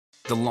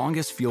The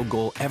longest field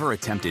goal ever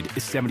attempted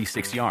is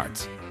 76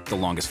 yards. The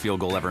longest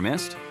field goal ever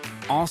missed?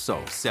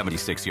 Also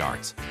 76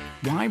 yards.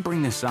 Why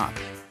bring this up?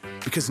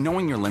 Because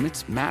knowing your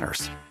limits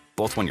matters,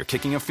 both when you're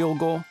kicking a field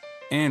goal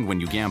and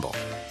when you gamble.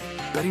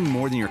 Betting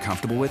more than you're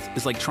comfortable with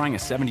is like trying a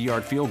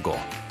 70-yard field goal.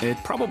 It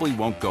probably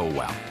won't go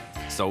well.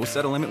 So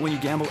set a limit when you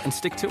gamble and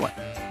stick to it.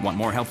 Want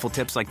more helpful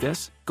tips like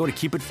this? Go to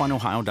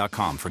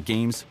keepitfunohio.com for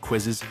games,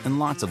 quizzes, and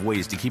lots of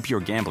ways to keep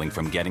your gambling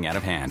from getting out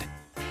of hand.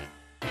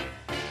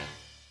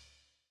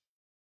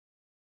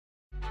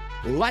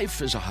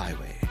 Life is a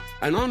highway,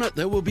 and on it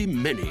there will be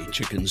many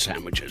chicken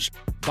sandwiches.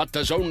 But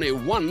there's only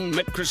one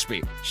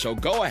McCrispy. So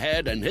go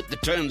ahead and hit the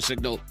turn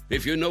signal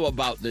if you know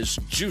about this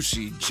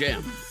juicy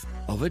gem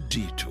of a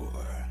detour.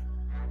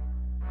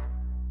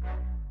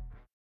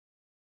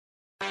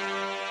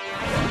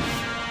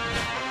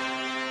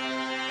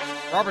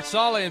 Robert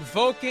Saleh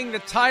invoking the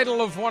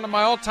title of one of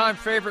my all-time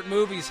favorite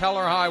movies, Hell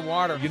or High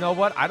Water. You know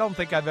what? I don't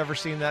think I've ever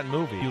seen that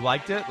movie. You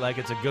liked it? Like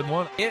it's a good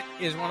one? It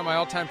is one of my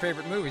all-time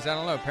favorite movies. I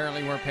don't know.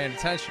 Apparently you weren't paying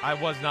attention. I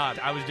was not.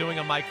 I was doing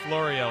a Mike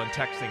Florio and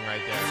texting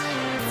right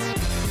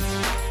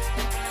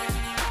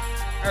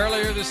there.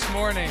 Earlier this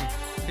morning,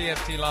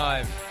 PFT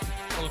Live,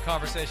 a little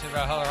conversation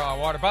about Hell or High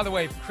Water. By the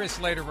way,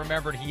 Chris later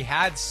remembered he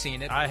had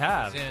seen it. I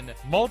have. In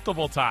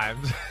multiple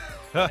times.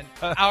 An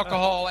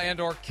alcohol and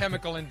or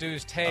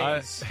chemical-induced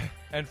haze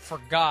and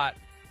forgot.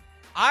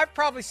 I've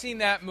probably seen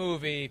that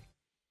movie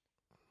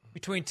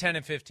between 10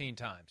 and 15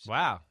 times.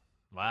 Wow.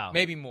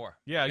 Maybe more.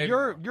 Yeah, Maybe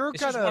you're more.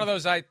 It's kind just one of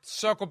those I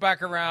circle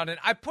back around,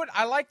 and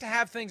I like to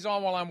have things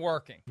on while I'm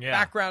working. Yeah.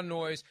 Background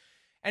noise.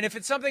 And if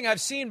it's something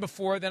I've seen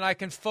before, then I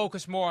can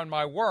focus more on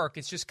my work.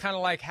 It's just kind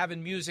of like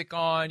having music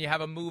on, you have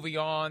a movie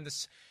on,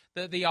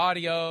 the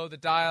audio, the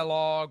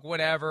dialogue,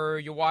 whatever.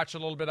 You watch a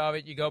little bit of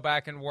it, you go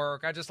back and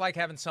work. I just like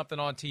having something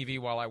on TV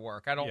while I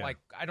work. I don't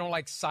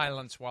like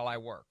silence while I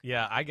work.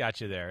 Yeah, I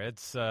got you there.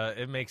 It's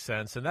it makes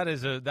sense, and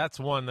that's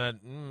one that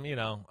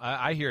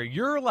I hear.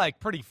 You're like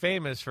pretty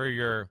famous for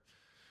your.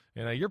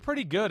 You're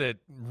pretty good at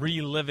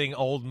reliving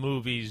old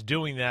movies,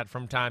 doing that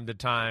from time to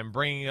time,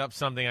 bringing up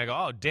something. I go,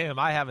 oh, damn,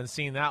 I haven't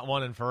seen that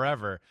one in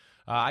forever.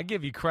 I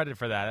give you credit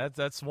for that.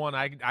 That's one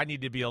I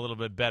need to be a little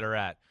bit better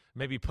at.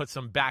 Maybe put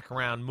some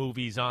background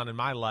movies on in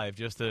my life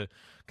just to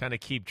kind of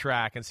keep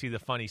track and see the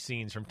funny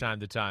scenes from time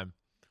to time.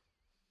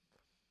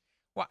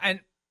 Well, and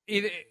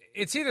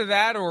it's either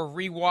that or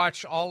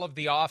rewatch all of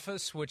The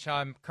Office, which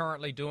I'm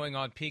currently doing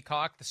on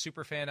Peacock, the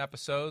Superfan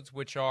episodes,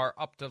 which are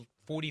up to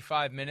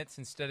 45 minutes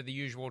instead of the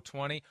usual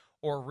 20,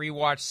 or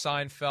rewatch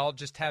Seinfeld,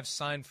 just have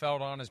Seinfeld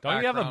on as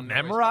background. Don't you have them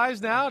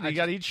memorized now? Do you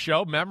got each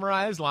show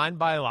memorized line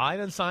by line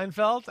in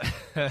Seinfeld?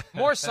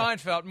 More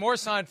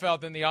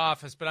Seinfeld than The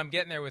Office, but I'm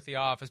getting there with The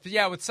Office. But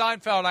yeah, with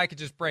Seinfeld, I could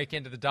just break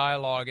into the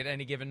dialogue at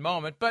any given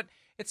moment. But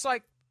it's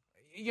like,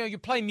 you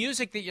play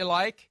music that you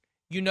like.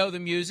 You know the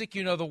music,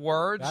 you know the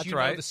words, That's you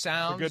right. know the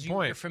sounds, That's a good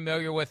point. You're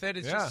familiar with it.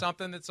 It's Yeah. just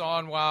something that's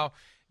on while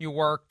you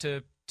work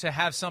to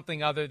have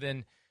something other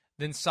than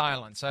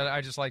silence.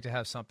 I just like to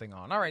have something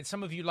on. All right,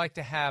 some of you like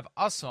to have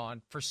us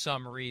on for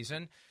some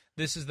reason.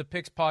 This is the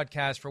Picks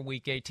Podcast for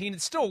Week 18.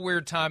 It's still a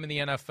weird time in the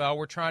NFL.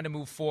 We're trying to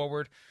move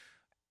forward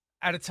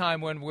at a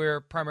time when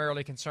we're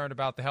primarily concerned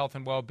about the health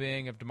and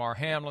well-being of Damar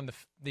Hamlin,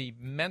 the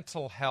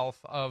mental health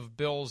of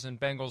Bills and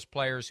Bengals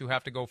players who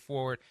have to go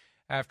forward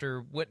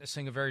after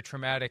witnessing a very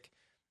traumatic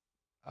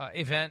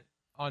event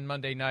on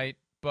Monday night.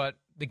 But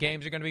the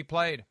games are going to be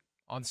played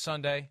on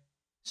Sunday,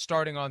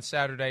 starting on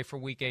Saturday for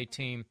Week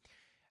 18.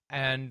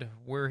 And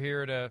we're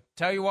here to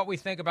tell you what we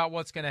think about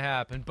what's going to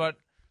happen. But,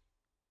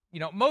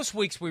 most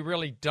weeks we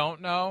really don't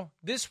know.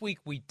 This week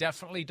we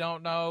definitely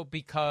don't know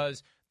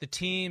because the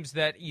teams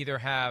that either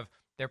have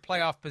their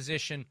playoff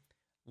position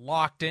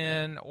locked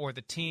in or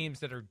the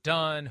teams that are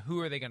done, who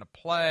are they going to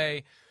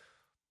play,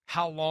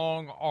 how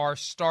long are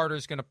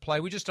starters going to play,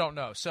 we just don't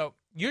know. So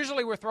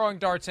usually we're throwing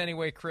darts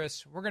anyway,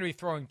 Chris. We're going to be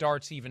throwing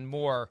darts even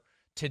more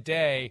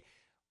today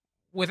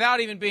without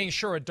even being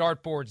sure a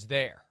dartboard's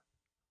there.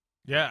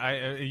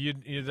 Yeah,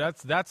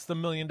 that's the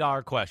 $1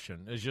 million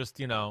question. Is just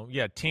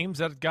teams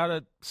that got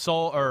it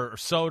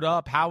sewed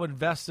up. How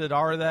invested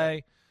are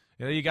they?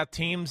 You got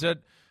teams that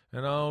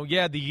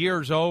the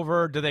year's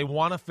over. Do they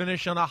want to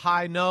finish on a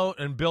high note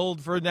and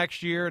build for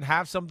next year and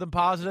have something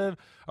positive,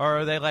 or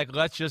are they like,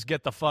 let's just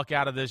get the fuck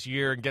out of this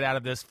year and get out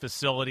of this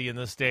facility in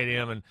this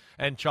stadium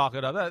and chalk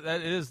it up?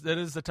 That is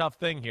the tough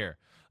thing here.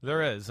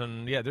 There is,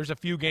 and there's a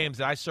few games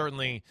that I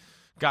certainly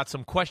got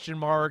some question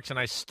marks, and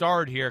I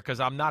starred here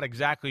because I'm not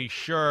exactly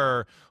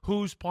sure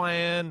who's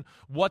playing,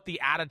 what the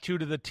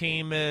attitude of the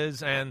team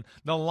is, and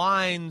the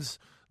lines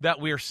that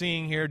we're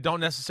seeing here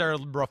don't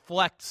necessarily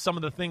reflect some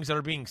of the things that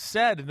are being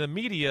said in the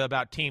media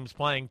about teams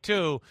playing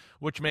too,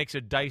 which makes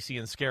it dicey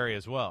and scary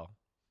as well.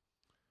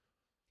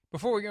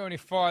 Before we go any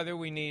farther,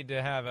 we need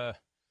to have a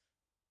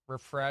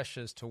refresh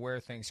as to where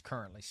things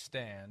currently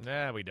stand.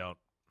 Nah, we don't.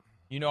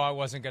 I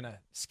wasn't going to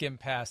skim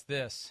past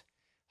this.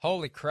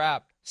 Holy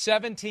crap.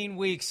 17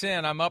 weeks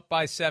in, I'm up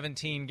by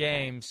 17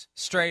 games,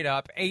 straight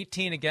up,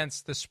 18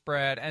 against the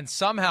spread, and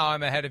somehow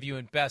I'm ahead of you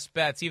in best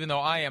bets, even though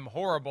I am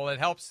horrible. It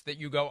helps that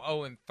you go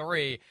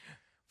 0-3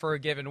 for a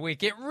given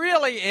week. It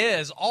really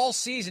is all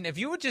season. If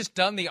you had just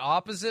done the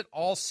opposite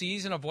all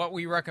season of what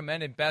we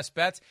recommend in best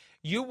bets,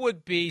 you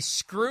would be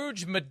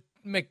Scrooge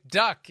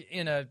McDuck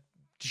in a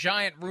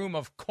giant room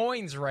of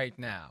coins right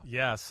now.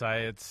 Yes,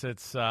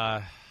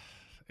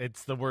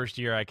 it's the worst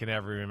year I can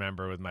ever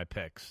remember with my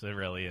picks. It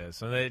really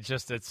is. And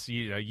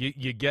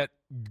you get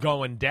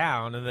going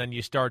down and then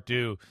you start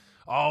to,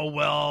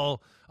 I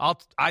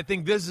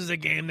think this is a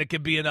game that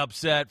could be an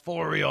upset.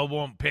 Florio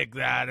won't pick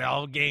that.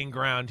 I'll gain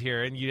ground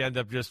here. And you end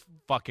up just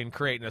fucking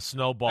creating a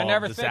snowball I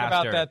never disaster. think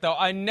about that, though.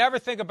 I never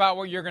think about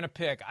what you're going to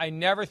pick. I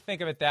never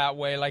think of it that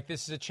way, like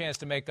this is a chance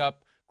to make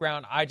up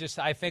ground. I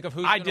think of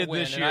who's going to win.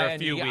 This year a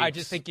few weeks. I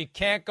just think you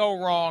can't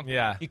go wrong.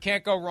 Yeah. You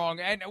can't go wrong.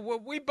 And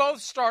we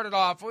both started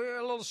off, we were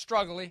a little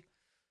struggly,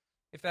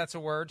 if that's a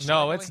word. Struggly.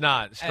 No, it's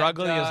not.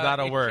 Struggly is not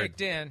a word. It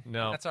kicked in.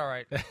 No. That's all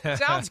right.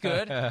 Sounds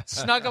good.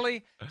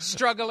 Snuggly,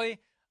 struggly,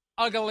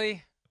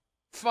 ugly,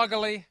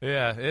 fuggly.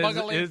 Yeah,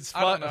 it's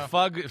fug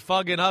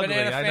and ugly.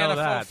 Banana I fana, know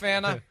that. full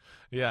fana.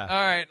 Yeah.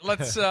 All right,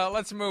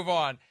 let's move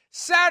on.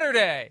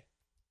 Saturday,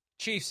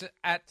 Chiefs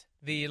at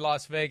the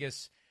Las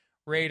Vegas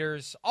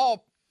Raiders.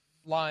 All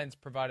lines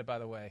provided, by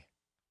the way,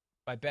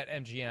 by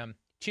BetMGM.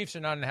 Chiefs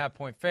are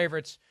 9.5-point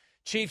favorites.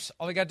 Chiefs,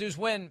 all they got to do is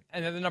win,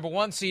 and they're the number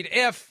one seed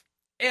if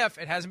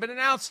it hasn't been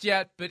announced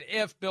yet, but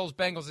if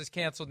Bills-Bengals is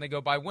canceled and they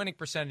go by winning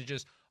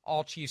percentages,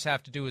 all Chiefs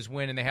have to do is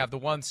win, and they have the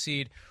one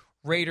seed.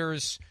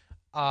 Raiders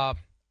are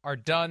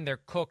done. They're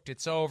cooked.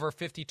 It's over.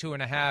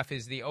 52.5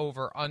 is the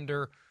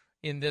over-under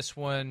in this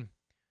one.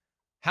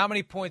 How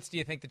many points do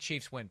you think the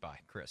Chiefs win by,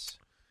 Chris?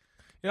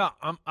 Yeah,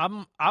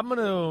 I'm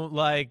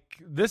gonna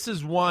this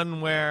is one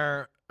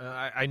where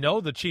I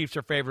know the Chiefs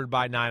are favored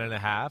by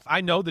 9.5.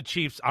 I know the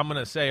Chiefs, I'm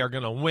gonna say, are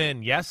gonna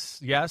win.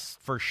 Yes,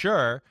 for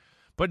sure.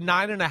 But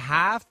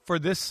 9.5 for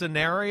this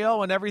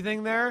scenario and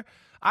everything there,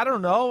 I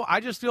don't know. I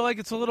just feel like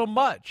it's a little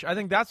much. I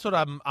think that's what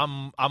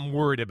I'm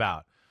worried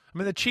about. I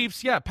mean, the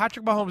Chiefs,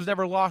 Patrick Mahomes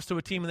never lost to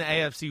a team in the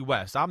AFC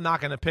West. I'm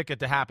not gonna pick it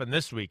to happen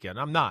this weekend.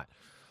 I'm not.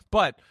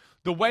 But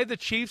the way the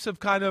Chiefs have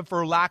kind of,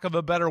 for lack of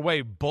a better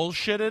way,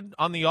 bullshitted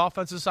on the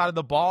offensive side of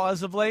the ball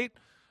as of late,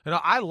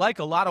 I like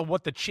a lot of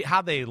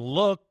how they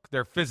look,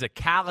 their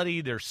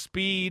physicality, their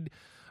speed.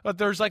 But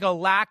there's like a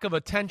lack of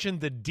attention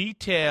to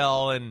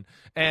detail and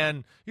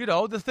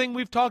the thing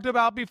we've talked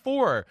about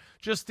before,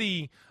 just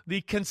the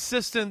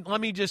consistent,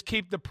 let me just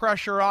keep the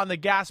pressure on the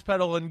gas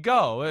pedal and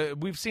go.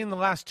 We've seen the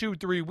last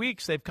 2-3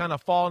 weeks, they've kind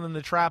of fallen in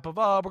the trap of,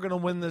 we're going to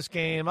win this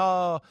game.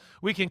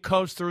 We can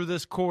coast through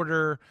this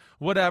quarter,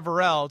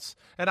 whatever else.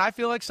 And I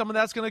feel like some of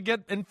that's going to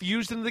get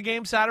infused into the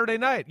game Saturday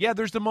night. Yeah,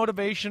 there's the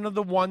motivation of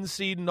the one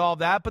seed and all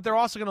that, but they're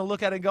also going to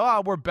look at it and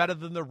go, we're better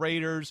than the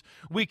Raiders.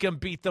 We can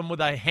beat them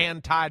with a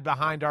hand tied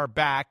behind our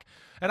back.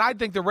 And I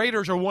think the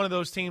Raiders are one of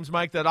those teams,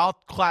 Mike, that I'll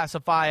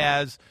classify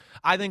as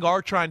I think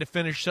are trying to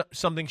finish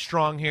something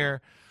strong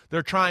here.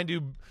 They're trying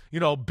to,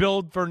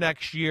 build for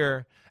next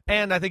year.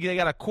 And I think they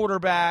got a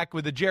quarterback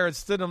with the Jarrett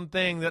Stidham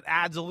thing that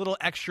adds a little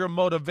extra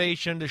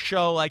motivation to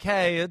show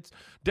hey,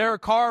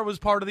 Derek Carr was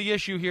part of the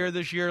issue here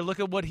this year.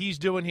 Look at what he's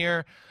doing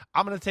here.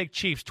 I'm going to take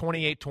Chiefs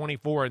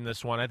 28-24 in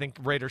this one. I think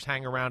Raiders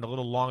hang around a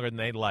little longer than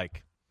they'd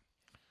like.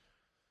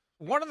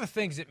 One of the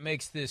things that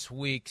makes this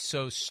week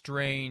so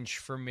strange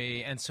for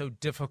me and so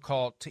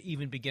difficult to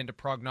even begin to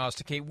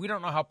prognosticate, we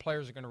don't know how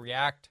players are going to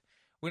react.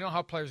 We don't know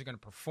how players are going to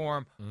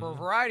perform for a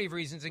variety of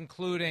reasons,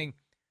 including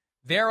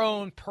their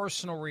own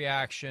personal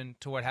reaction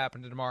to what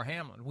happened to Damar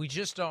Hamlin. We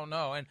just don't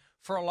know. And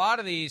for a lot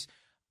of these,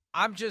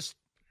 I'm just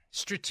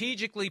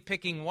strategically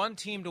picking one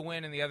team to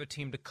win and the other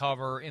team to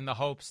cover in the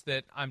hopes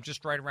that I'm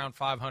just right around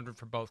 500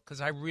 for both because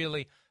I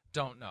really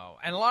don't know.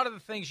 And a lot of the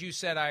things you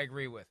said I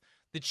agree with.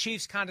 The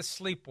Chiefs kind of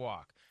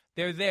sleepwalk.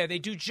 They're there. They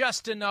do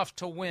just enough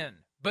to win,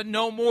 but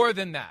no more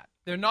than that.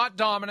 They're not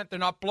dominant. They're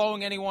not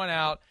blowing anyone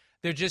out.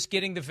 They're just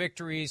getting the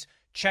victories,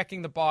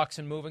 checking the box,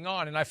 and moving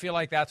on. And I feel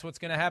like that's what's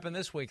going to happen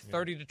this week.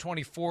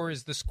 30-24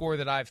 is the score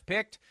that I've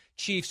picked.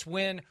 Chiefs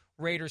win,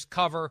 Raiders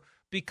cover,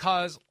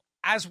 because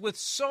as with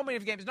so many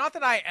of the games, not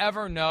that I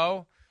ever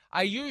know,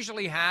 I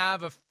usually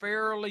have a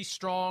fairly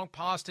strong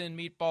pasta and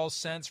meatballs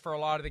sense for a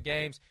lot of the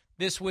games.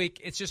 This week,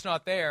 it's just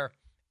not there.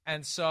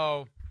 And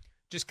so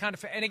just kind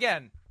of, and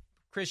again,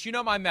 Chris, you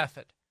know my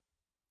method.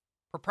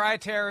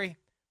 Proprietary,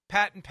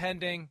 patent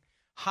pending,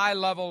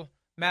 high-level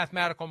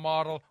mathematical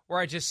model where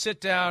I just sit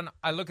down,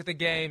 I look at the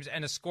games,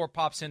 and a score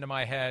pops into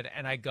my head,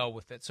 and I go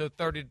with it. So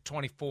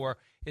 30-24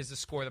 is the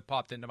score that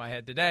popped into my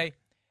head today.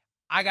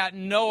 I got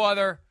no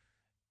other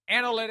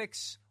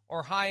analytics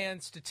or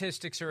high-end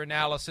statistics or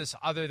analysis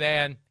other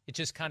than it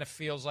just kind of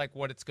feels like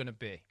what it's going to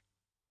be.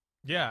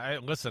 Yeah,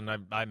 listen,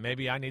 I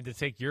maybe I need to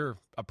take your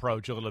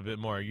approach a little bit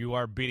more. You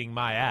are beating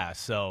my ass,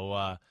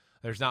 so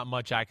there's not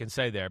much I can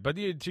say there. But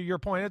to your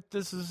point, it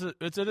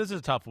is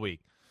a tough week.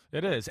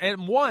 It is.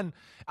 And one,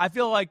 I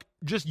feel like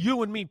just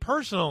you and me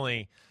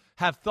personally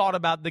have thought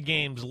about the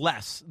games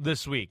less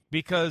this week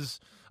because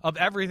of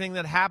everything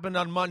that happened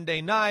on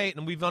Monday night,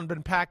 and we've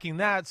been packing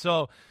that.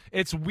 So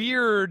it's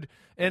weird,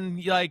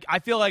 and like I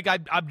feel like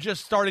I'm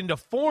just starting to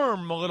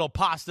form a little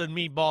pasta and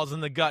meatballs in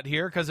the gut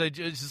here because it's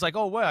just like,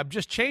 oh, well, I'm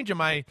just changing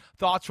my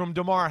thoughts from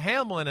Damar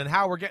Hamlin and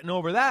how we're getting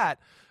over that.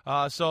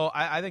 So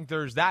I think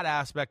there's that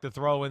aspect to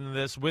throw in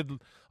this with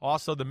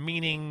also the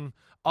meaning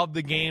of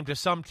the game to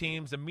some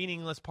teams, the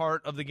meaningless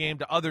part of the game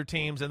to other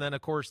teams, and then,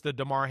 of course, the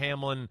Damar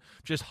Hamlin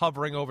just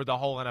hovering over the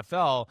whole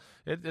NFL.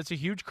 It's a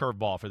huge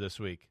curveball for this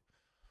week.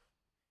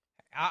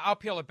 I'll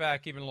peel it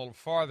back even a little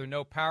farther.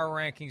 No power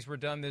rankings were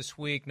done this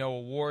week. No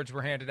awards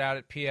were handed out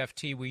at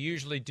PFT. We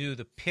usually do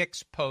the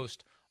picks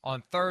post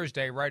on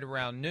Thursday right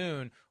around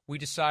noon. We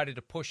decided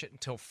to push it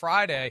until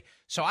Friday.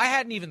 So I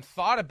hadn't even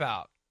thought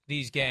about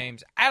these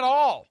games at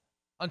all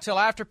until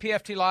after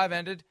PFT Live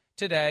ended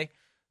today.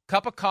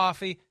 Cup of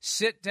coffee,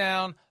 sit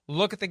down,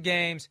 look at the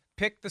games,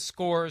 pick the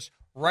scores,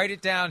 write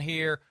it down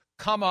here,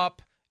 come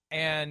up,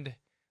 and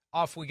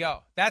off we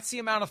go. That's the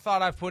amount of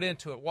thought I've put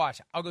into it. Watch,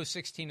 I'll go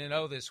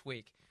 16-0 this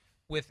week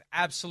with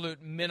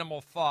absolute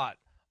minimal thought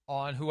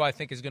on who I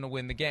think is going to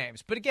win the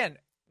games. But again,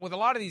 with a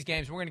lot of these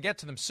games, we're going to get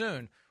to them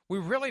soon. We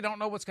really don't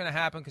know what's going to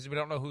happen because we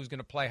don't know who's going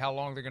to play, how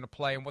long they're going to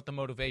play, and what the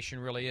motivation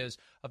really is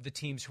of the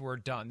teams who are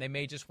done. They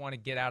may just want to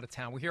get out of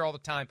town. We hear all the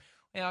time,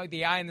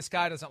 the eye in the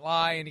sky doesn't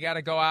lie, and you got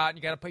to go out, and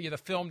you got to put the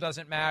film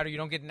doesn't matter. You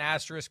don't get an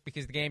asterisk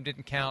because the game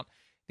didn't count.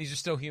 These are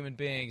still human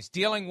beings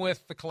dealing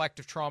with the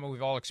collective trauma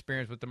we've all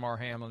experienced with Damar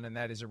Hamlin, and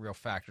that is a real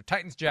factor.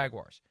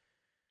 Titans-Jaguars.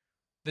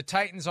 The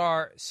Titans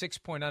are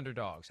 6-point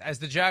underdogs, as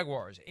the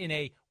Jaguars, in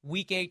a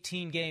Week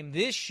 18 game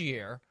this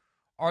year,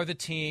 are the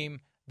team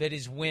that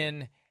is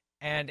win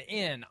and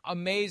in.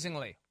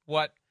 Amazingly,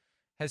 what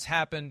has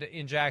happened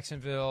in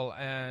Jacksonville,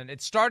 and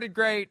it started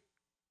great.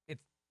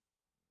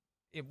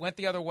 It went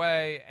the other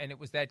way, and it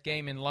was that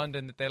game in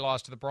London that they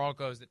lost to the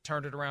Broncos that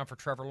turned it around for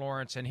Trevor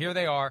Lawrence, and here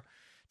they are.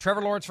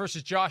 Trevor Lawrence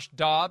versus Josh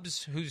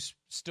Dobbs, who's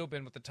still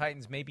been with the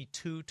Titans maybe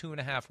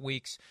 2.5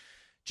 weeks.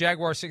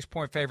 Jaguars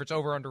 6-point favorites,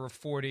 over under of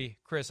 40.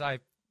 Chris, I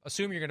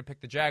assume you're going to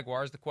pick the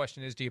Jaguars. The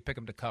question is, do you pick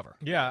them to cover?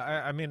 Yeah,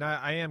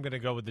 I am going to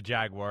go with the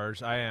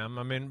Jaguars. I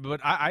am.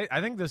 But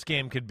I think this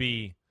game could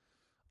be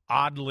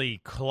oddly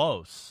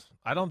close.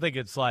 I don't think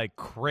it's like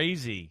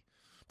crazy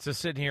to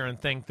sit here and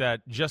think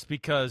that just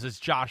because it's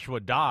Joshua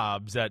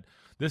Dobbs that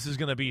this is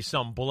going to be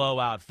some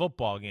blowout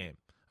football game.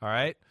 All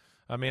right.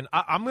 I'm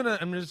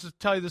gonna just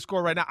tell you the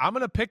score right now. I'm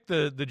gonna pick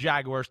the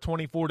Jaguars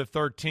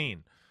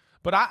 24-13,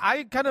 but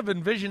I kind of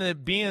envision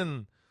it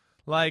being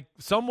like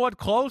somewhat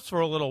close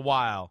for a little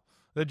while.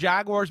 The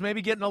Jaguars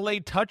maybe getting a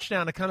late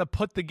touchdown to kind of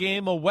put the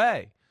game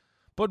away.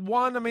 But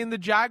the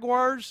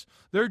Jaguars,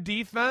 their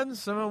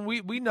defense,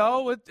 we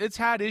know it's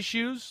had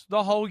issues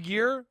the whole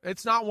year.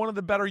 It's not one of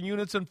the better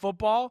units in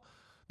football.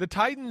 The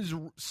Titans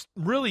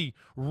really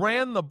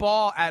ran the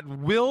ball at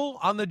will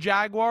on the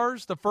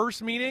Jaguars the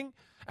first meeting.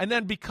 And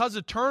then because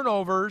of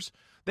turnovers,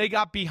 they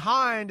got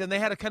behind and they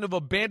had to kind of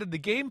abandon the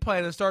game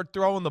plan and start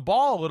throwing the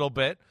ball a little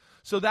bit.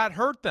 So that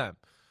hurt them.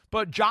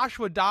 But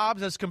Joshua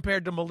Dobbs, as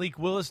compared to Malik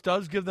Willis,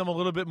 does give them a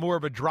little bit more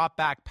of a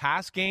drop-back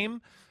pass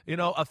game,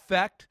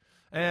 effect.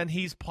 And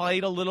he's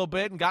played a little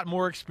bit and got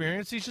more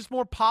experience. He's just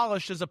more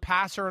polished as a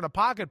passer and a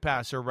pocket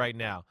passer right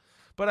now.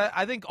 But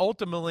I think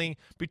ultimately,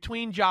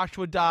 between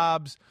Joshua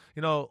Dobbs,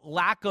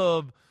 lack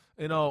of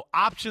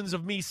options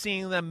of me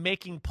seeing them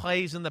making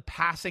plays in the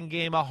passing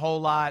game a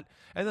whole lot,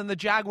 and then the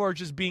Jaguars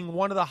just being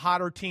one of the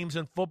hotter teams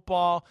in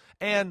football,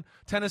 and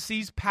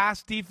Tennessee's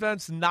pass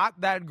defense not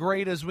that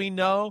great as we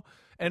know,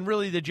 and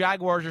really the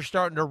Jaguars are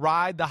starting to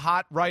ride the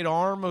hot right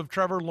arm of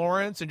Trevor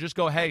Lawrence and just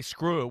go, hey,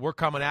 screw it, we're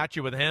coming at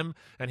you with him,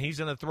 and he's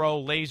going to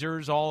throw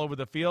lasers all over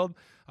the field.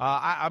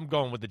 I'm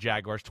going with the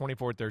Jaguars,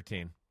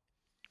 24-13.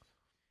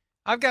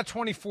 I've got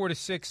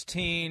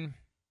 24-16,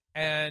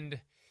 and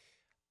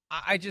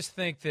I just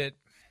think that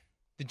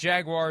the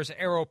Jaguars,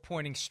 arrow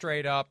pointing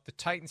straight up. The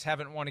Titans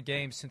haven't won a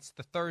game since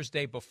the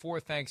Thursday before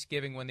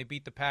Thanksgiving when they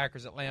beat the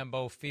Packers at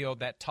Lambeau Field.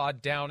 That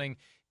Todd Downing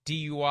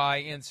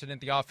DUI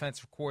incident, the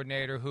offensive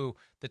coordinator who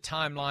the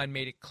timeline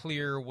made it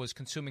clear was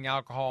consuming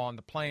alcohol on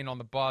the plane, on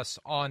the bus,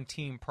 on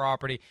team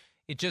property.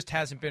 It just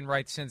hasn't been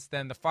right since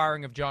then. The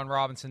firing of John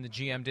Robinson, the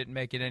GM, didn't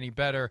make it any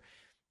better.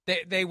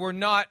 They were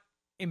not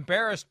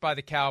embarrassed by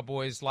the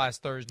Cowboys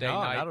last Thursday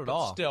night. Not at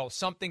all. Still,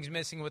 something's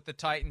missing with the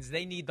Titans.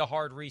 They need the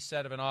hard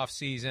reset of an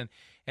offseason,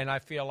 and I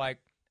feel like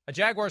a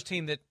Jaguars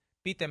team that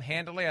beat them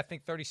handily, I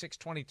think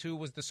 36-22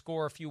 was the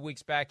score a few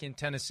weeks back in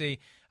Tennessee.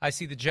 I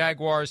see the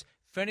Jaguars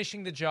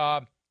finishing the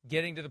job,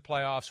 getting to the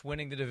playoffs,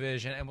 winning the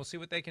division, and we'll see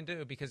what they can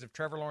do because if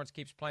Trevor Lawrence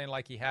keeps playing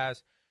like he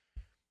has,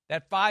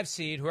 that 5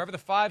 seed, whoever the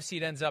 5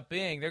 seed ends up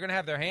being, they're going to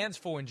have their hands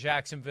full in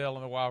Jacksonville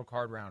in the wild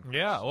card round.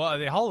 Yeah, well,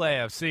 the whole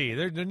AFC,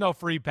 there's no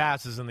free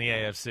passes in the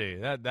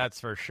AFC.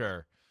 That's for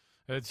sure.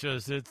 It's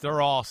just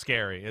they're all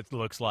scary. It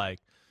looks like.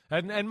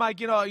 And Mike,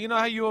 you know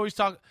how you always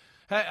talk.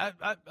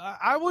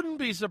 I wouldn't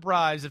be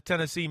surprised if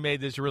Tennessee made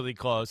this really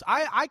close.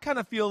 I kind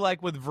of feel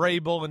like with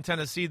Vrabel and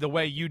Tennessee, the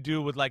way you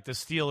do with like the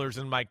Steelers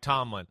and Mike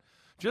Tomlin.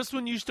 Just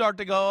when you start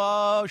to go,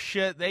 oh,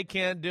 shit, they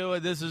can't do it,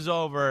 this is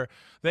over,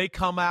 they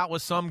come out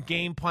with some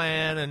game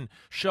plan and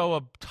show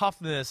a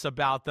toughness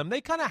about them.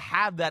 They kind of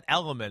have that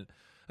element.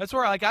 That's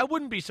where, I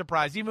wouldn't be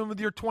surprised, even with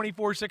your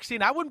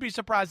 24-16, I wouldn't be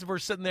surprised if we're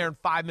sitting there and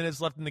 5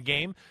 minutes left in the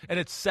game and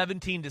it's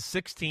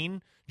 17-16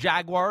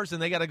 Jaguars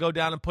and they got to go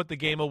down and put the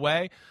game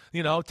away.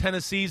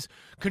 Tennessee's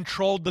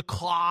controlled the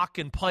clock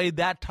and played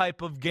that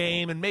type of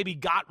game and maybe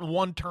got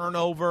one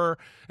turnover,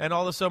 and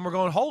all of a sudden we're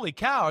going, holy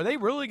cow, are they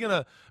really going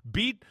to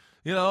beat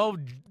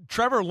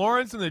Trevor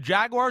Lawrence and the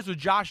Jaguars with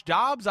Josh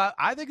Dobbs?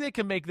 I think they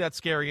can make that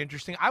scary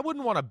interesting. I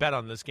wouldn't want to bet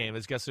on this game,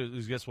 is guess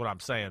what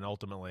I'm saying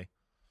ultimately.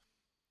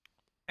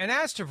 And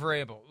as to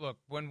Vrabel, look,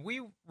 when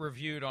we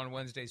reviewed on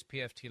Wednesday's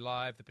PFT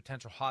Live the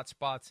potential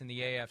hotspots in the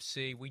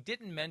AFC, we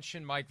didn't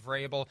mention Mike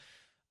Vrabel.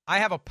 I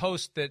have a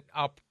post that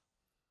I'll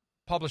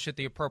publish at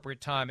the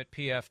appropriate time at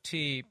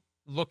PFT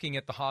looking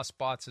at the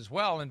hotspots as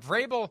well. And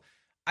Vrabel,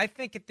 I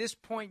think at this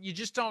point you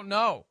just don't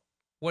know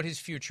what his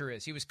future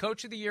is. He was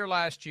coach of the year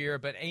last year,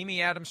 but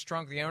Amy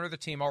Adams-Strunk, the owner of the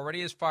team,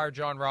 already has fired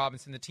John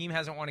Robinson. The team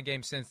hasn't won a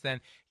game since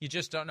then. You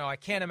just don't know. I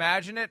can't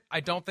imagine it.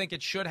 I don't think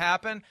it should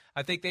happen.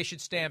 I think they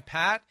should stand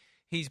pat.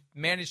 He's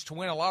managed to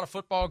win a lot of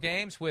football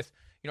games with,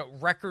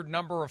 record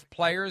number of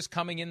players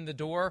coming in the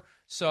door.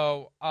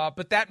 So,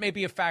 but that may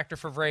be a factor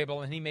for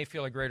Vrabel, and he may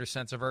feel a greater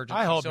sense of urgency.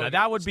 I hope so not.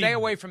 That would stay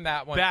away from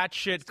that one.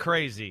 Batshit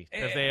crazy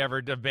if they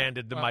ever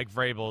abandoned the Mike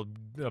Vrabel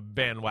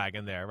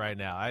bandwagon there right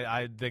now.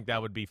 I think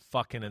that would be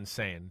fucking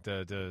insane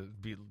to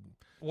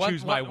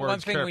choose my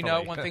words carefully.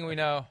 One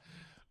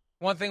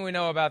thing we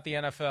know about the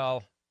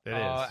NFL. It is.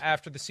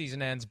 After the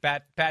season ends,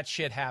 bat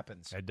shit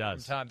happens. It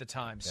does. From time to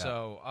time. Yeah.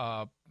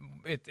 So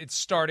it's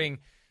starting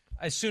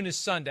as soon as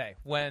Sunday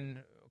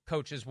when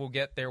coaches will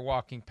get their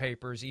walking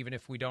papers, even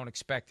if we don't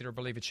expect it or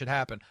believe it should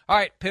happen. All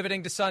right,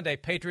 pivoting to Sunday,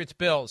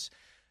 Patriots-Bills.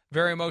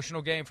 Very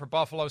emotional game for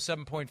Buffalo,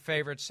 7-point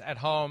favorites at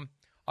home.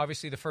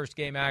 Obviously the first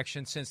game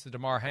action since the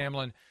Damar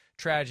Hamlin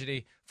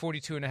tragedy,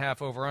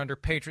 42.5 over-under.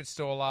 Patriots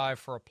still alive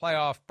for a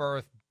playoff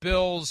berth.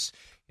 Bills,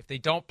 if they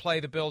don't play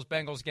the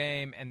Bills-Bengals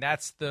game, and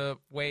that's the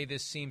way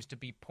this seems to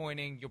be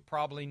pointing, you'll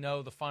probably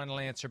know the final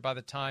answer by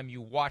the time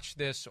you watch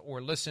this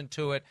or listen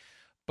to it.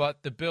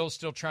 But the Bills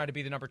still trying to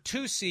be the number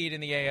 2 seed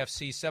in the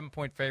AFC,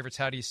 7-point favorites.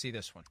 How do you see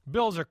this one?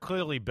 Bills are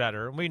clearly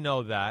better, and we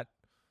know that.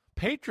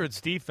 Patriots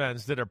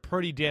defense did a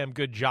pretty damn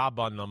good job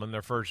on them in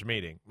their first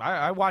meeting.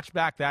 I watched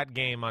back that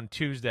game on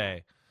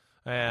Tuesday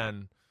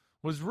and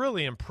was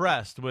really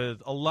impressed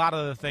with a lot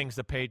of the things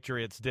the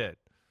Patriots did.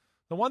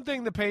 The one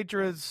thing the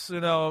Patriots,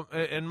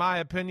 in my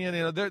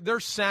opinion, they're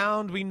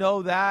sound. We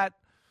know that.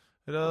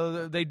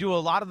 They do a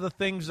lot of the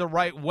things the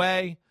right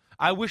way.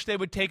 I wish they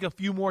would take a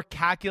few more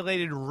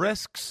calculated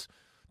risks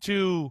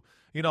to,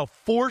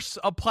 force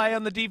a play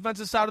on the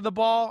defensive side of the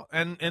ball.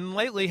 And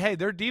lately, hey,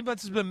 their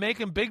defense has been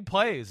making big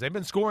plays. They've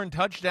been scoring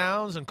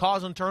touchdowns and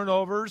causing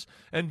turnovers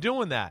and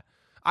doing that.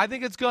 I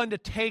think it's going to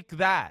take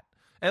that,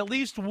 at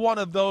least one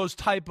of those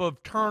type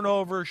of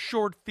turnovers,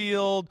 short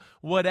field,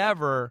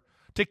 whatever,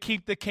 to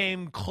keep the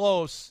game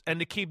close and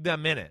to keep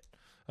them in it.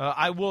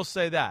 I will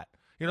say that.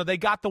 They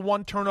got the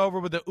one turnover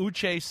with the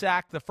Uche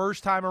sack the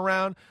first time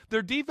around.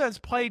 Their defense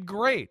played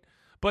great.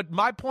 But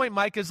my point,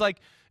 Mike, is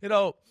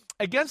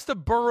against the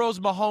Burrows,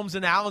 Mahomes,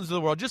 and Allens of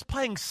the world, just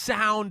playing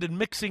sound and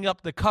mixing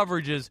up the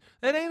coverages,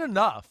 that ain't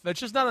enough. It's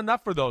just not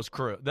enough for those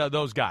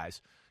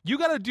guys. You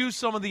got to do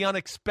some of the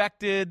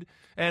unexpected,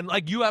 and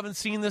you haven't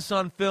seen this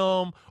on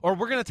film, or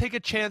we're going to take a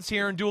chance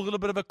here and do a little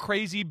bit of a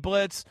crazy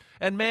blitz.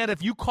 And, man,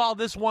 if you call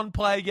this one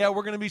play, yeah,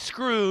 we're going to be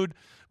screwed,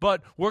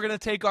 but we're going to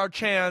take our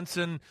chance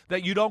and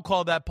that you don't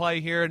call that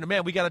play here. And,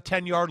 man, we got a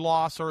 10-yard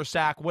loss or a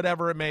sack,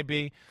 whatever it may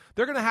be.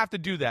 They're going to have to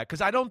do that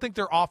because I don't think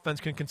their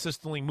offense can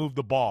consistently move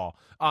the ball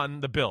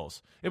on the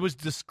Bills.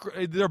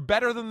 They're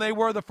better than they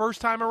were the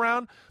first time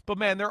around, but,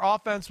 man, their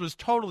offense was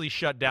totally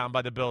shut down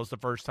by the Bills the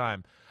first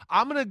time.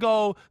 I'm going to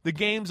go the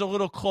game's a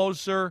little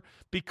closer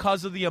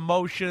because of the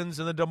emotions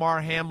and the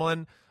Damar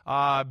Hamlin.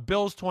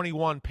 Bills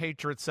 21,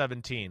 Patriots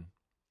 17.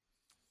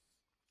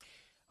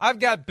 I've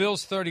got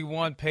Bills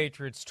 31,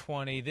 Patriots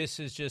 20.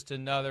 This is just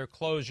another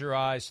close your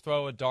eyes,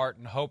 throw a dart,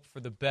 and hope for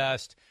the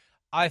best.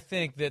 I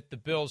think that the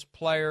Bills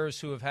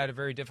players who have had a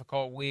very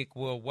difficult week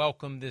will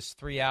welcome this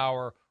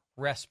 3-hour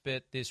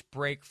respite, this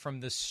break from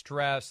the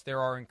stress.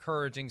 There are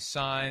encouraging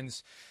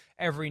signs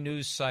every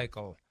news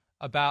cycle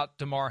about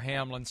Damar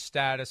Hamlin's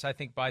status. I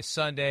think by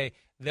Sunday,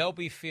 they'll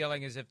be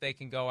feeling as if they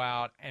can go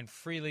out and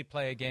freely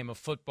play a game of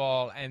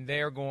football, and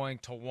they're going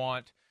to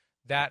want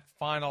that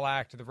final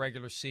act of the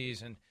regular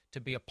season to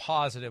be a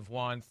positive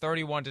one.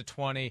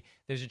 31-20,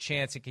 there's a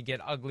chance it could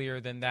get uglier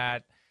than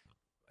that.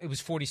 It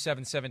was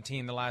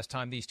 47-17 the last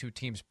time these two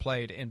teams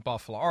played in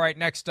Buffalo. All right,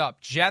 next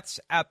up, Jets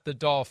at the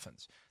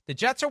Dolphins. The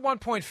Jets are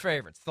 1-point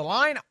favorites. The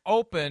line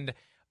opened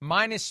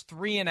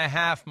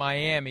 -3.5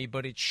 Miami,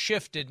 but it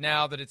shifted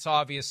now that it's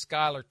obvious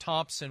Skylar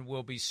Thompson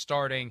will be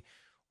starting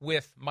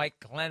with Mike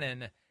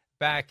Glennon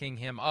backing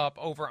him up.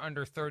 Over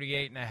under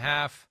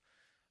 38.5.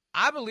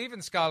 I believe in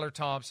Skylar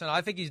Thompson.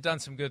 I think he's done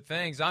some good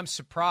things. I'm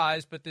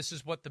surprised, but this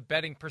is what the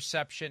betting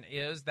perception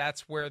is.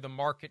 That's where the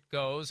market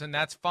goes, and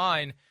that's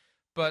fine.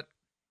 But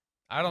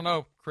I don't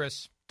know,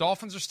 Chris.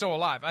 Dolphins are still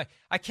alive.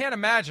 I can't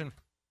imagine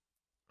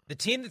the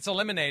team that's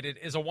eliminated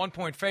is a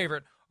 1-point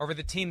favorite over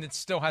the team that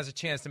still has a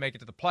chance to make it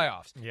to the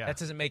playoffs. Yeah. That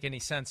doesn't make any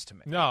sense to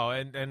me. No,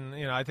 and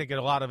I think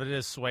a lot of it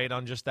is swayed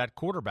on just that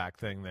quarterback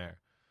thing there.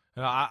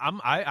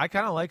 I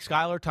kind of like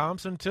Skylar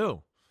Thompson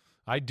too.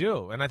 I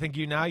do, and I think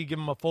you give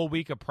him a full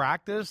week of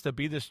practice to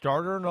be the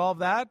starter and all of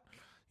that.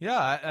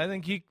 Yeah, I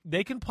think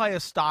they can play a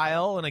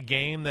style in a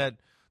game that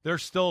they're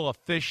still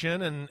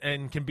efficient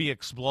and can be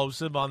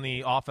explosive on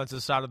the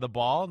offensive side of the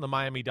ball. The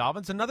Miami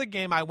Dolphins. Another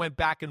game I went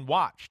back and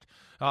watched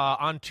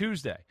on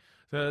Tuesday.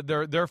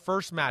 Their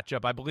first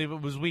matchup, I believe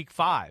it was week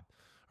 5.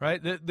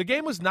 Right, the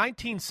game was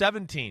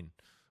 19-17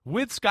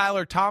 with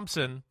Skylar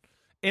Thompson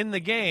in the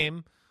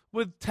game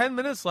with 10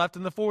 minutes left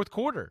in the fourth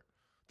quarter.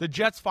 The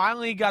Jets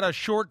finally got a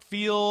short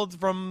field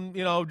from,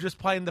 just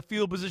playing the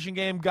field position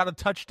game, got a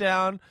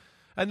touchdown,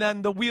 and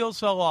then the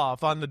wheels fell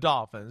off on the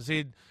Dolphins.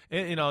 They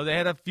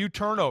had a few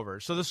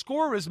turnovers. So the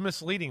score is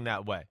misleading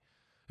that way.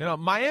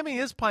 Miami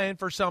is playing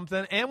for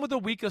something, and with a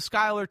week of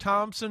Skylar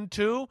Thompson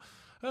too,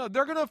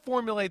 they're going to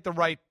formulate the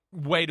right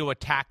way to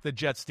attack the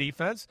Jets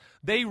defense.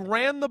 They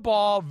ran the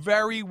ball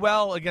very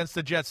well against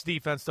the Jets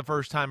defense the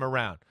first time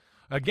around.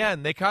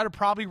 Again, they kind of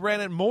probably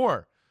ran it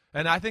more.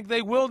 And I think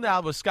they will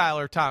now with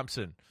Skylar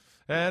Thompson.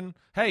 And,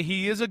 hey,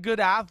 he is a good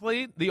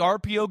athlete. The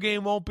RPO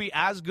game won't be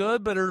as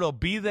good, but it'll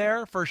be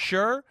there for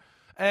sure.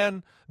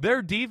 And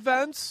their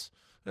defense,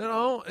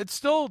 it's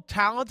still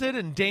talented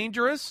and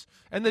dangerous.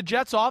 And the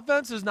Jets'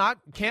 offense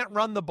can't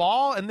run the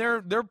ball, and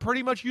they're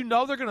pretty much, they're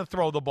going to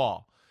throw the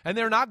ball. And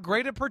they're not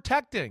great at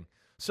protecting.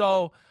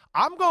 So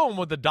I'm going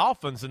with the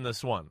Dolphins in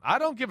this one. I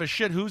don't give a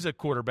shit who's at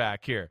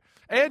quarterback here.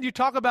 And you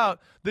talk about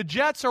the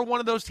Jets are one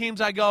of those teams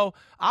I go,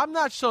 I'm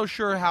not so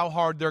sure how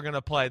hard they're going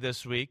to play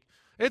this week.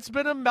 It's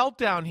been a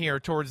meltdown here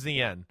towards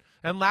the end.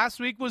 And last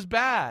week was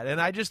bad.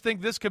 And I just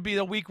think this could be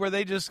the week where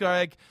they just go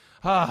like,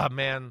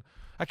 man,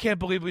 I can't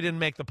believe we didn't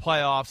make the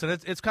playoffs. And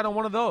it's kind of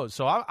one of those.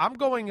 So I'm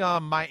going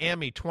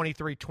Miami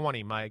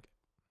 23-20, Mike.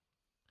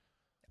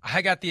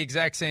 I got the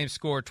exact same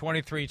score,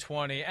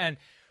 23-20. And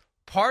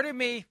part of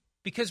me,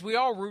 because we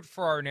all root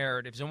for our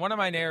narratives, and one of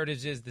my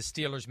narratives is the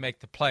Steelers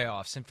make the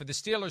playoffs. And for the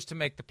Steelers to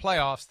make the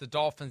playoffs, the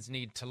Dolphins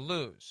need to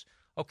lose.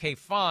 Okay,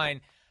 fine.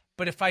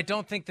 But if I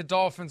don't think the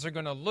Dolphins are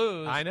going to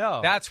lose, I know.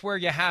 That's where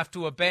you have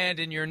to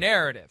abandon your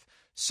narrative.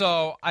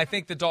 So I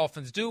think the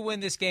Dolphins do win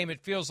this game.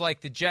 It feels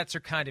like the Jets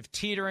are kind of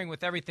teetering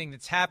with everything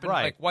that's happened.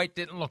 Right. Like White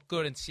didn't look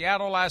good in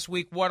Seattle last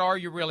week. What are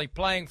you really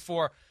playing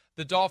for?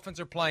 The Dolphins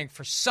are playing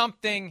for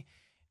something.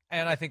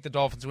 And I think the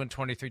Dolphins win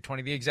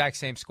 23-20, the exact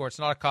same score. It's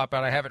not a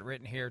cop-out. I have it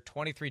written here,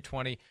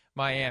 23-20,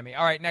 Miami.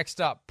 All right, next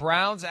up,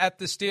 Browns at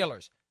the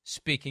Steelers.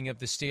 Speaking of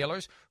the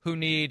Steelers, who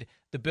need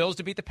the Bills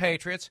to beat the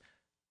Patriots,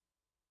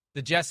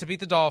 the Jets to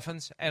beat the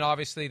Dolphins, and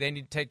obviously they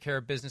need to take care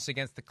of business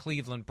against the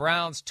Cleveland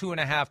Browns.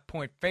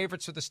 2.5-point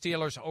favorites for the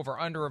Steelers, over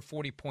under of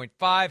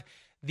 40.5.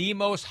 The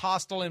most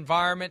hostile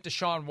environment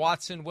Deshaun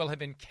Watson will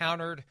have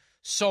encountered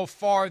so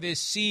far this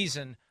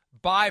season,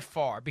 by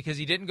far, because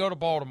he didn't go to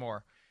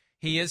Baltimore.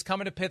 He is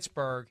coming to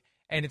Pittsburgh,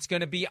 and it's going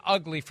to be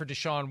ugly for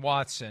Deshaun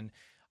Watson.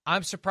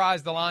 I'm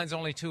surprised the line's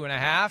only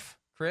 2.5.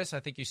 Chris,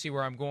 I think you see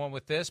where I'm going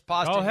with this.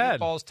 Positive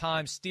Meatballs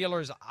time.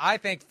 Steelers, I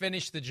think,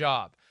 finish the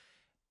job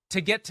to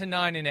get to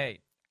 9-8.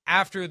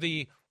 After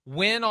the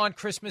win on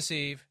Christmas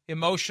Eve,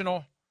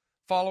 emotional,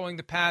 following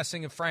the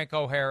passing of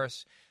Franco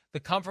Harris, the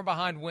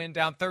come-from-behind win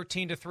down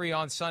 13-3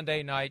 on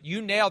Sunday night.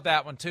 You nailed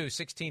that one, too,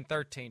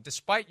 16-13.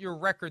 Despite your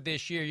record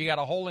this year, you got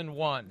a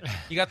hole-in-one.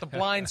 You got the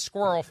blind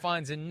squirrel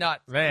finds a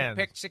nut. Man. You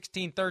picked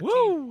 16-13.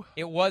 Woo!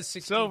 It was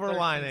 16-13. Silver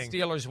lining.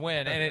 Steelers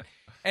win.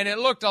 And it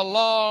looked a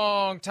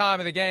long time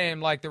of the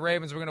game like the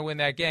Ravens were going to win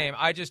that game.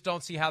 I just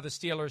don't see how the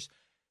Steelers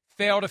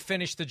fail to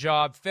finish the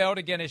job, fail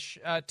to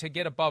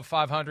get above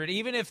 500,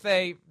 even if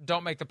they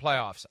don't make the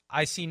playoffs.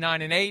 I see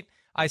 9-8.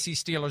 I see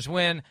Steelers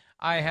win.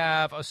 I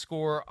have a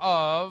score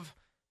of,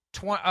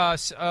 I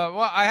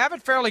have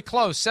it fairly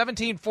close,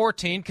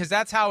 17-14, because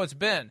that's how it's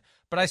been.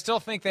 But I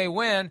still think they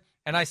win,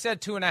 and I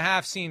said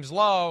 2.5 seems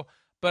low,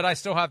 but I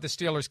still have the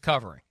Steelers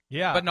covering.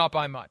 Yeah. But not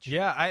by much.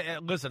 Yeah,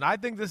 listen, I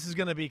think this is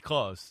going to be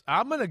close.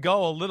 I'm going to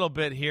go a little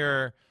bit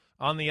here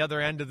on the other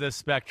end of this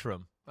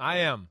spectrum. I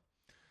am.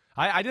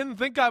 I didn't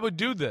think I would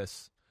do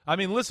this. I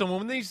mean, listen,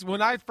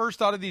 when I first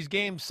thought of these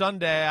games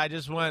Sunday, I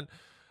just went,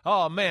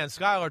 oh, man,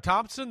 Skylar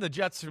Thompson, the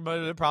Jets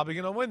are probably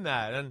going to win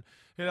that. And,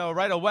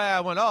 right away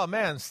I went, oh,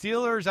 man,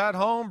 Steelers at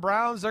home,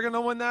 Browns, they're going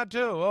to win that too.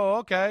 Oh,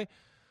 okay.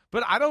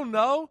 But I don't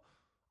know.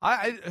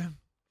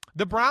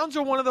 The Browns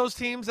are one of those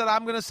teams that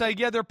I'm going to say,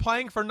 yeah, they're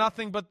playing for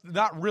nothing, but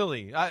not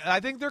really. I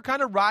think they're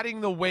kind of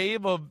riding the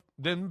wave of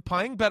them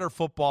playing better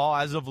football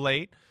as of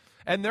late.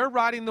 And they're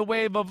riding the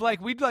wave of,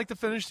 we'd like to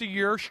finish the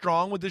year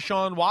strong with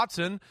Deshaun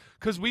Watson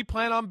because we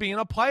plan on being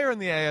a player in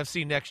the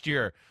AFC next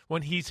year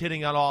when he's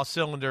hitting on all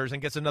cylinders and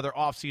gets another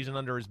offseason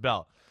under his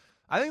belt.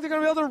 I think they're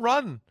going to be able to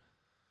run.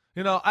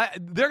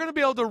 They're going to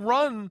be able to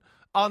run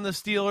on the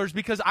Steelers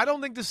because I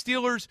don't think the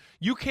Steelers,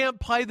 you can't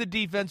play the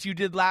defense you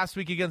did last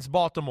week against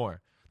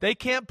Baltimore. They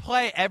can't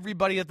play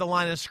everybody at the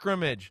line of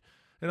scrimmage.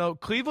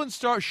 Cleveland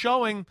starts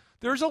showing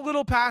there's a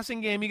little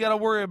passing game you got to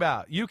worry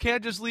about. You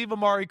can't just leave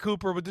Amari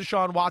Cooper with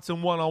Deshaun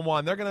Watson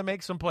one-on-one. They're going to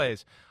make some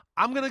plays.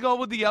 I'm going to go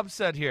with the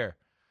upset here.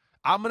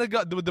 I'm going to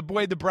go with the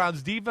way the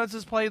Browns defense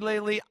has played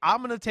lately. I'm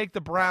going to take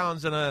the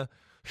Browns in a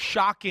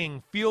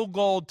shocking field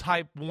goal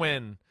type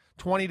win,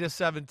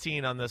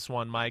 20-17 on this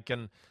one, Mike.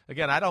 And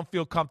again, I don't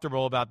feel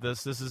comfortable about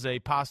this. This is a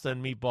pasta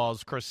and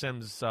meatballs Chris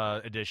Sims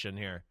edition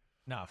here.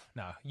 No,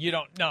 you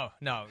don't. No,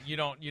 you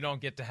don't. You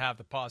don't get to have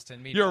the pasta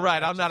and meatballs. You're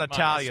right. I'm not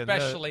Italian,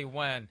 especially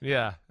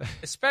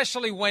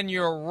when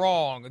you're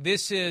wrong.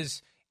 This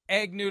is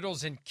egg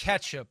noodles and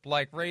ketchup,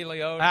 like Ray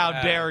Liotta.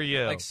 How dare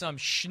you? Like some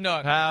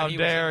schnook. How he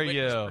dare was in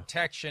you?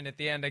 Protection at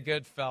the end of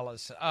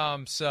Goodfellas.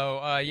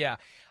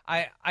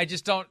 I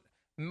just don't.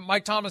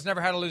 Mike Tomlin's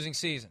never had a losing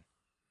season.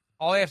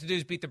 All they have to do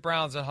is beat the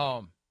Browns at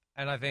home,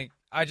 and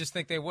I just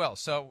think they will.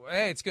 So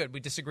hey, it's good. We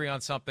disagree on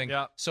something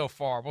so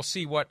far. We'll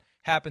see what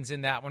happens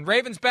in that one.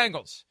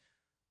 Ravens-Bengals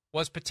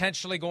was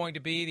potentially going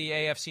to be the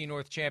AFC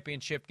North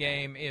Championship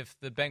game if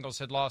the Bengals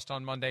had lost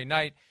on Monday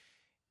night.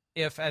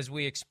 If, as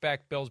we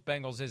expect,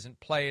 Bills-Bengals isn't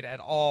played at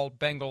all,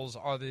 Bengals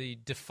are the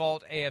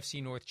default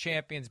AFC North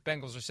champions.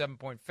 Bengals are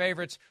 7-point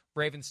favorites.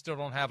 Ravens still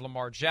don't have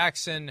Lamar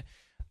Jackson.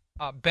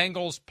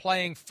 Bengals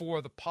playing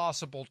for the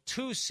possible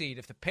 2 seed.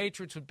 If the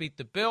Patriots would beat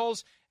the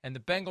Bills and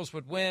the Bengals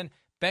would win,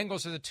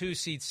 Bengals are the 2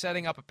 seed,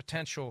 setting up a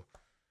potential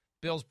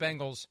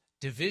Bills-Bengals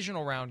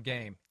divisional round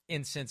game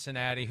in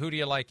Cincinnati. Who do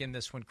you like in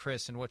this one,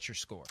 Chris, and what's your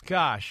score?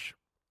 Gosh,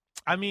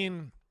 I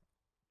mean,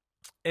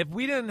 if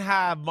we didn't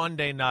have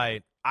Monday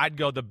night, I'd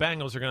go the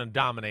Bengals are going to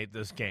dominate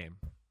this game.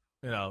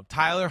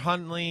 Tyler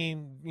Huntley,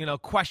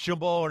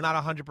 questionable or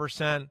not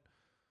 100%.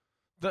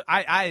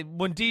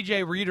 When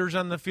DJ Reader's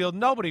on the field,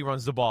 nobody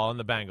runs the ball in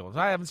the Bengals.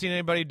 I haven't seen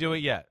anybody do it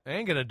yet. They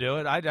ain't going to do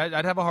it.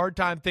 I'd have a hard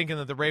time thinking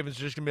that the Ravens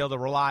are just going to be able to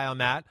rely on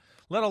that,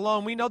 let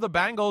alone we know the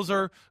Bengals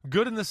are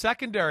good in the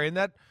secondary, and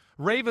that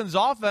Ravens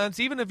offense,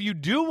 even if you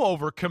do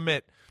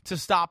overcommit to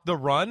stop the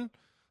run,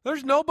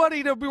 there's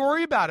nobody to be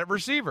worried about at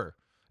receiver.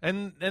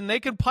 And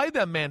they can play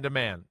them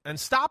man-to-man and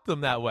stop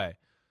them that way.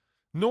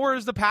 Nor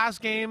is the pass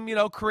game,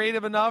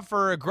 creative enough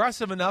or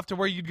aggressive enough to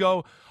where you'd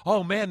go,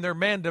 oh, man, they're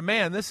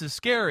man-to-man. This is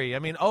scary. I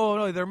mean, oh,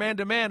 no, they're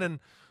man-to-man. And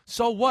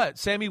so what?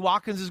 Sammy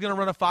Watkins is going to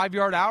run a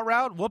 5-yard out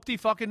route?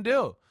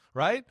 Whoop-de-fucking-do,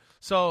 right?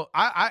 So,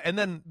 and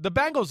then the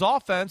Bengals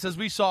offense, as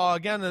we saw,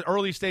 again, in the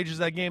early stages of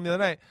that game the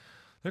other night,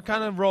 they're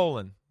kind of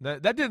rolling.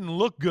 That didn't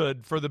look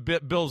good for the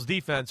Bills'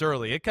 defense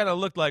early. It kind of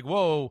looked like,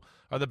 whoa,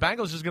 are the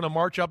Bengals just going to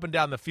march up and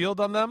down the field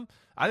on them?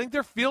 I think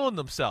they're feeling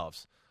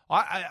themselves.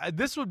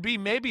 This would be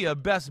maybe a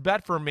best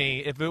bet for me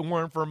if it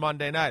weren't for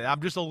Monday night.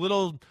 I'm just a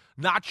little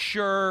not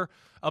sure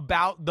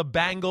about the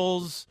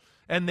Bengals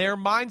and their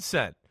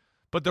mindset.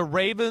 But the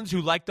Ravens,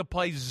 who like to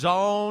play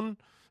zone,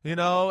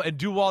 and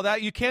do all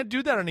that, you can't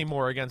do that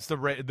anymore against the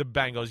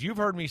Bengals. You've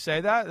heard me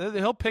say that.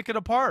 He'll pick it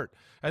apart.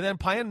 And then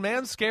playing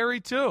man's scary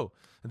too.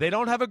 They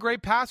don't have a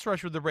great pass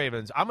rush with the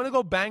Ravens. I'm going to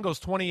go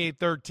Bengals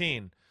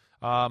 28-13.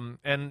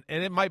 And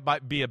it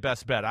might be a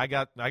best bet. I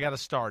got a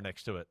star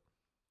next to it.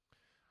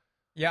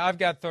 Yeah, I've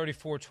got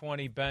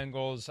 34-20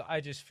 Bengals.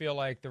 I just feel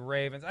like the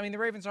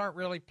Ravens aren't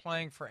really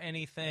playing for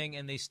anything,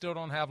 and they still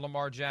don't have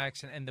Lamar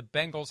Jackson, and the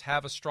Bengals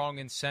have a strong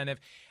incentive.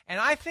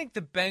 And I think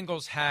the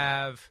Bengals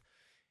have,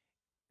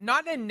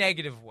 not in a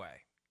negative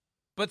way,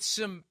 but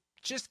some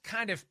just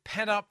kind of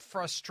pent-up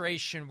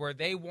frustration where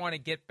they want to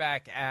get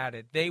back at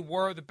it. They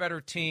were the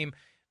better team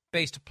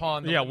based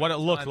upon what it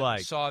looked like.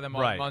 We saw them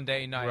on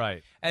Monday night.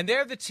 Right. And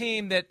they're the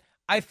team that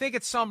I think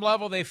at some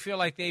level they feel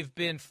like they've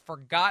been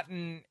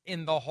forgotten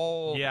in the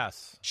whole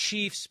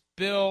Chiefs,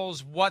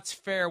 Bills, what's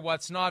fair,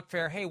 what's not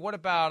fair. Hey, what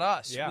about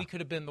us? Yeah. We could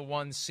have been the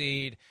 1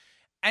 seed.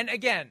 And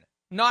again,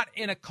 not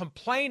in a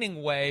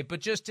complaining way, but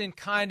just in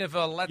kind of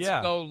a let's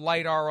go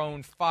light our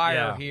own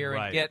fire here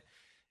and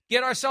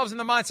get ourselves in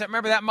the mindset.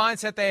 Remember that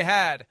mindset they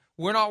had.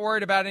 We're not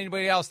worried about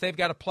anybody else. They've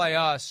got to play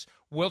us.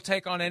 We'll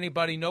take on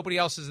anybody. Nobody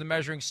else is the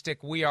measuring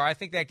stick. We are. I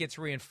think that gets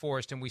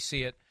reinforced, and we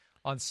see it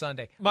on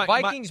Sunday.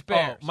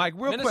 Vikings-Bears. Mike,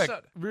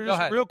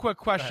 real quick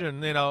question,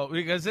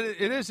 because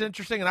it is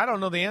interesting, and I don't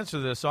know the answer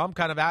to this, so I'm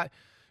kind of at,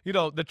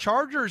 the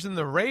Chargers and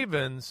the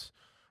Ravens,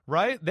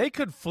 right? They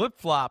could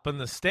flip-flop in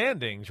the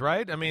standings,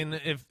 right? I mean,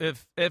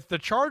 if the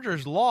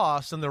Chargers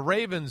lost and the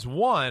Ravens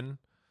won,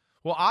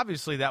 well,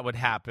 obviously that would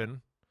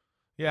happen.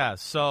 Yeah,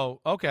 so,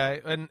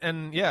 okay,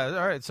 and yeah,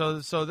 all right, so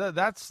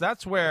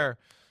that's where,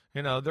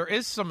 there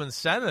is some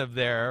incentive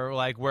there,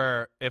 like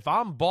where if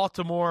I'm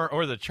Baltimore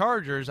or the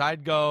Chargers,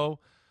 I'd go,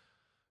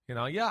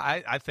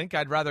 I think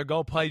I'd rather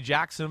go play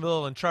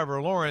Jacksonville and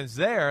Trevor Lawrence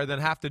there than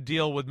have to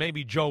deal with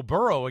maybe Joe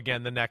Burrow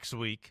again the next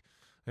week.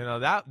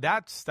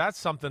 That's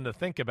something to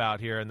think about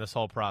here in this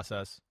whole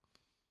process.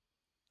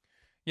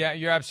 Yeah,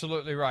 you're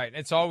absolutely right.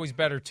 It's always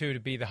better, too,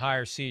 to be the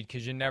higher seed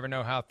because you never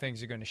know how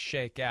things are going to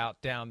shake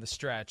out down the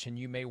stretch, and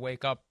you may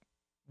wake up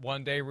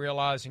one day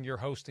realizing you're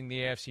hosting the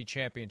AFC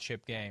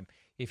Championship game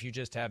if you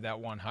just have that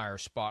one higher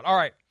spot. All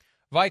right,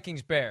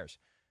 Vikings, Bears.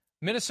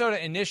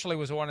 Minnesota initially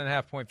was a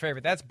 1.5-point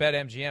favorite. That's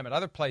BetMGM. At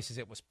other places,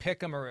 it was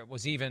Pick'em, or it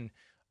was even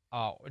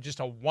just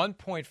a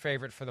 1-point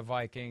favorite for the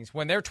Vikings.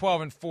 When they're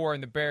 12-4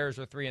 and the Bears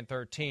are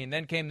 3-13,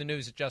 then came the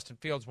news that Justin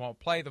Fields won't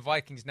play. The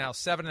Vikings now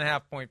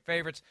 7.5-point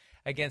favorites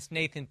against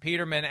Nathan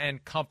Peterman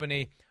and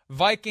company.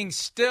 Vikings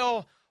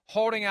still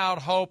holding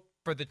out hope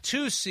for the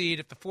 2 seed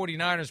if the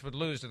 49ers would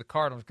lose to the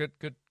Cardinals.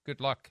 Good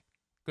luck.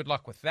 Good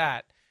luck with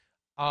that.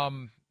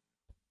 Do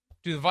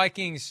the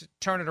Vikings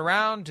turn it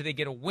around? Do they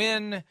get a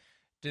win?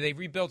 Do they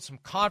rebuild some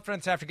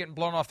confidence after getting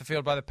blown off the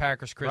field by the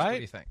Packers? Chris, What do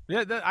you think?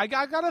 Yeah, I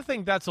got to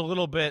think that's a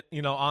little bit,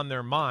 on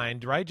their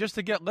mind, right? Just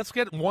to let's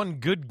get one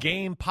good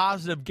game,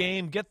 positive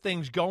game, get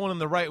things going in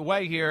the right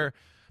way here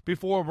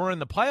before we're in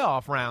the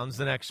playoff rounds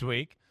the next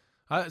week.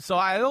 So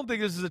I don't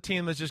think this is a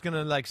team that's just going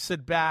to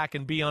sit back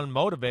and be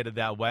unmotivated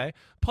that way.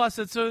 Plus,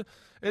 it's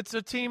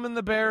a team in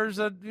the Bears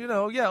that,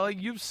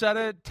 like you've said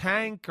it,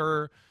 tank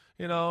or,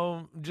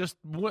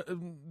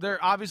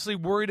 they're obviously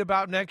worried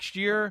about next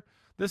year.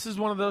 This is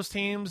one of those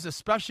teams,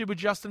 especially with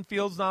Justin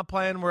Fields not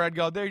playing, where I'd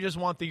go, they just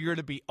want the year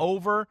to be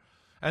over.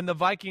 And the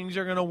Vikings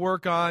are going to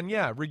work on,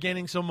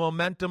 regaining some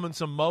momentum and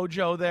some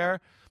mojo there.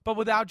 But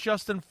without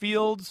Justin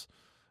Fields,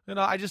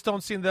 I just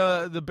don't see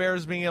the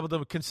Bears being able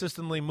to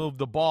consistently move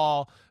the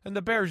ball. And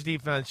the Bears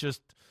defense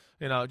just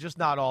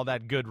not all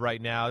that good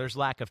right now. There's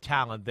lack of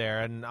talent there.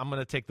 And I'm going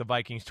to take the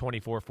Vikings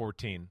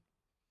 24-14.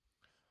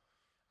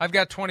 I've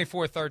got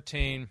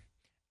 24-13.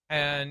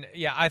 And,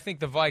 I think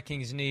the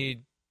Vikings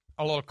need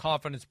a little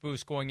confidence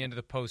boost going into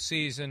the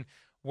postseason,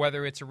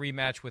 whether it's a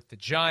rematch with the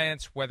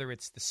Giants, whether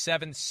it's the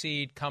 7th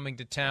seed coming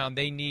to town.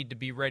 They need to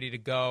be ready to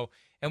go.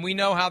 And we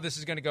know how this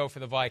is going to go for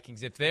the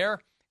Vikings. If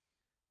they're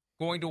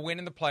going to win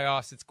in the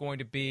playoffs, it's going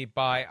to be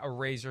by a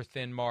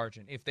razor-thin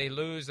margin. If they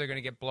lose, they're going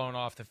to get blown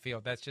off the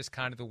field. That's just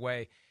kind of the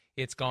way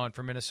it's gone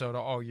for Minnesota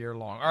all year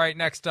long. All right,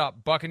 next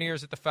up,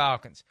 Buccaneers at the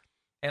Falcons.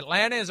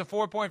 Atlanta is a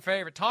 4-point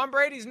favorite. Tom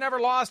Brady's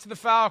never lost to the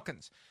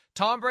Falcons.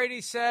 Tom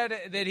Brady said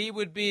that he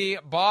would be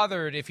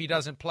bothered if he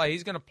doesn't play.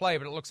 He's going to play,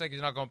 but it looks like he's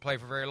not going to play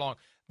for very long.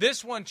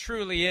 This one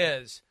truly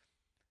is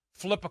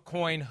flip a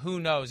coin,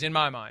 who knows, in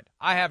my mind.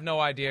 I have no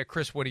idea.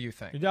 Chris, what do you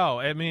think? No,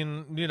 I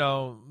mean,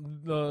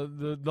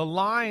 the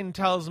line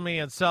tells me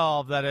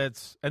itself that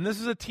it's – and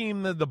this is a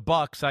team, the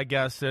Bucs, I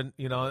guess, and,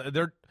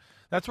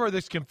 that's where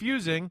it's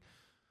confusing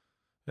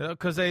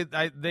because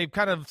they've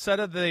kind of said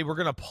that they were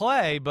going to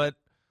play, but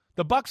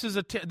the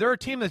Bucs they're a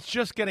team that's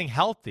just getting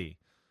healthy.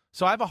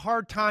 So I have a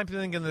hard time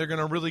thinking they're going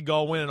to really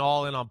go in and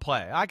all in on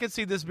play. I could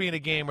see this being a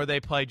game where they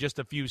play just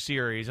a few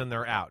series and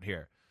they're out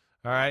here.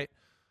 All right?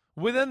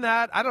 Within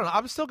that, I don't know.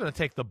 I'm still going to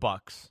take the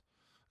Bucs.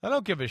 I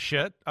don't give a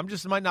shit.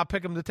 might not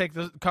pick them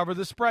to cover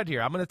the spread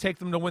here. I'm going to take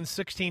them to win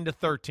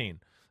 16-13.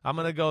 I'm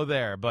going to go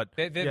there. But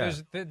they're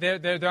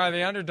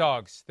the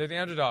underdogs. They're the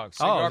underdogs.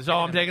 So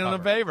I'm taking them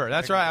in favor.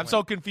 That's right. I'm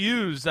so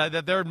confused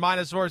that they're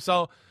 -4.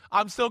 So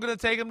I'm still going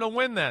to take them to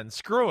win then.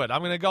 Screw it.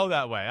 I'm going to go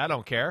that way. I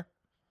don't care.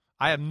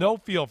 I have no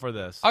feel for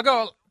this. I'll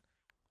go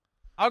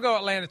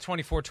Atlanta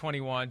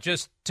 24-21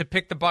 just to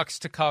pick the Bucs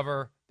to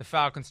cover, the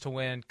Falcons to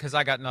win, because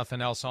I got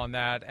nothing else on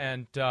that.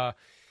 And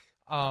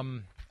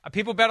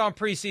people bet on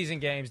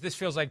preseason games. This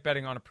feels like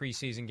betting on a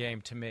preseason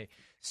game to me.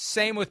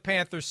 Same with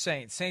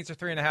Panthers-Saints. Saints are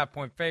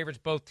 3.5-point favorites.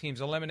 Both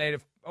teams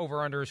eliminated.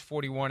 Over-under is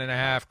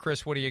 41.5.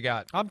 Chris, what do you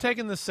got? I'm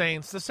taking the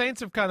Saints. The Saints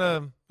have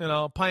kind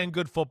of, playing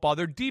good football.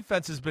 Their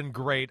defense has been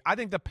great. I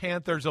think the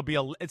Panthers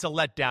it's a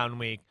letdown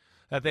week.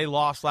 That they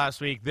lost last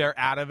week, they're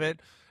out of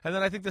it. And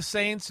then I think the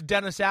Saints,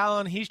 Dennis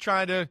Allen, he's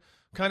trying to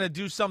kind of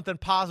do something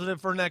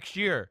positive for next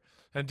year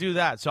and do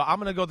that. So I'm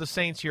going to go the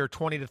Saints here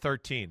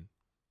 20-13.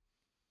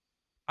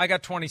 I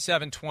got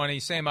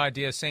 27-20. Same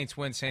idea. Saints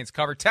win, Saints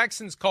cover.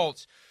 Texans,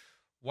 Colts.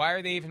 Why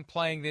are they even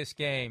playing this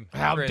game?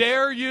 How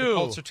dare you? The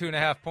Colts are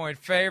 2.5-point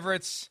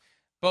favorites.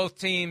 Both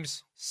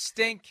teams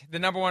stink. The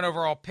number 1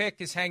 overall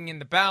pick is hanging in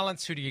the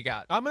balance. Who do you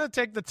got? I'm going to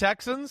take the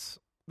Texans.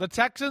 The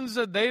Texans,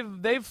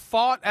 they've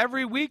fought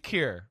every week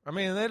here. I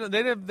mean,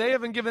 they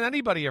haven't given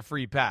anybody a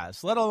free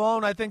pass. Let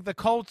alone, I think the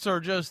Colts are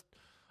just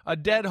a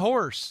dead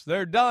horse.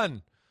 They're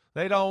done.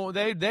 They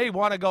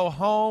want to go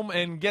home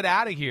and get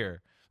out of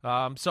here.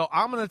 So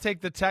I'm going to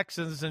take the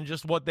Texans and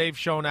just what they've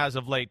shown as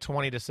of late,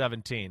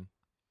 20-17.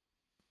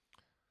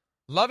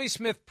 Lovie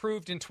Smith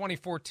proved in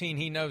 2014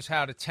 he knows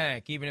how to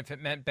tank, even if it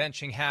meant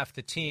benching half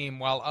the team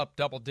while up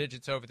double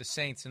digits over the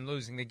Saints and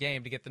losing the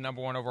game to get the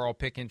number 1 overall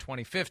pick in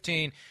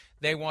 2015.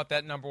 They want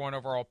that number 1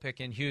 overall pick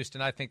in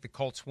Houston. I think the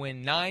Colts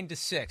win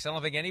 9-6. I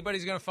don't think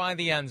anybody's going to find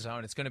the end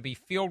zone. It's going to be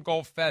field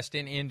goal fest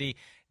in Indy,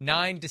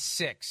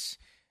 9-6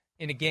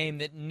 in a game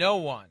that no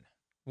one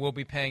will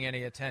be paying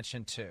any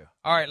attention to.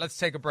 All right, let's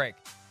take a break.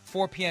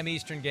 4 p.m.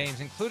 Eastern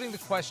games, including the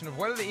question of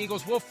whether the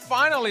Eagles will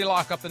finally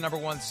lock up the number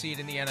 1 seed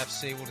in the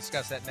NFC. We'll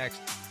discuss that next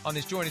on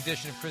this joint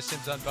edition of Chris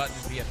Sims Unbuttoned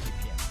and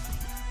BFTPN.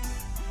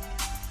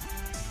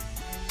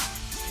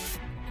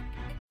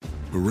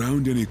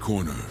 Around any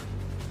corner,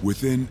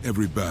 within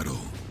every battle,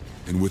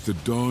 and with the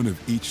dawn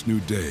of each new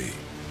day,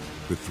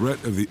 the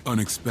threat of the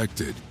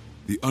unexpected,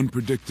 the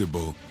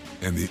unpredictable,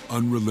 and the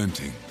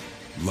unrelenting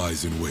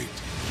lies in wait.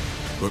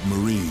 But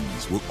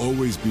Marines will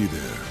always be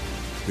there.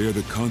 They are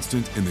the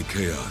constant in the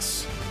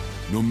chaos.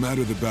 No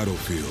matter the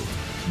battlefield,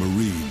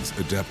 Marines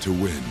adapt to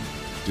win,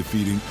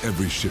 defeating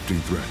every shifting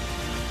threat,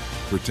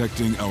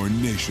 protecting our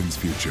nation's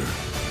future.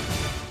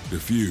 The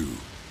few,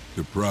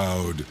 the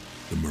proud,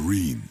 the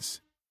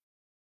Marines.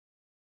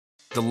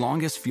 The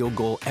longest field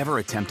goal ever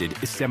attempted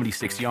is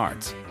 76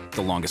 yards.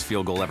 The longest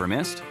field goal ever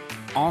missed?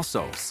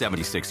 Also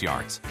 76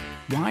 yards.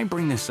 Why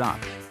bring this up?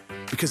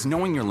 Because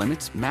knowing your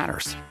limits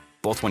matters,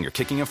 both when you're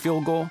kicking a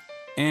field goal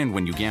and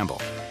when you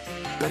gamble.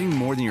 Betting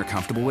more than you're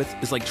comfortable with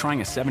is like trying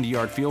a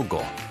 70-yard field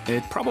goal.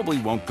 It probably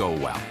won't go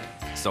well.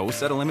 So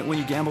set a limit when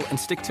you gamble and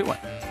stick to it.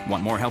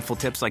 Want more helpful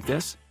tips like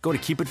this? Go to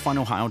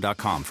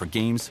keepitfunohio.com for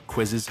games,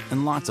 quizzes,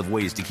 and lots of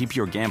ways to keep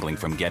your gambling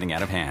from getting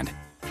out of hand.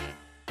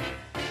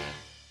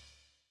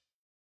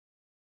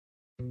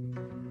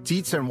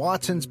 Dietz and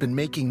Watson's been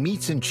making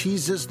meats and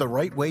cheeses the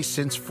right way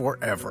since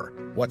forever.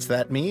 What's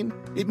that mean?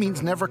 It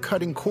means never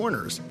cutting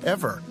corners,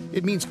 ever.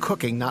 It means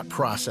cooking, not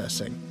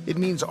processing. It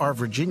means our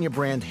Virginia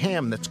brand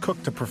ham that's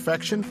cooked to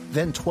perfection,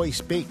 then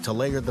twice baked to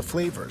layer the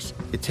flavors.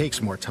 It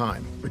takes more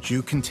time, but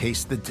you can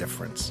taste the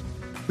difference.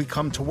 We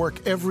come to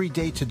work every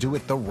day to do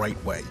it the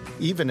right way,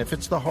 even if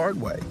it's the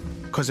hard way.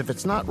 Because if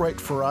it's not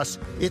right for us,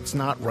 it's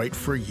not right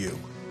for you.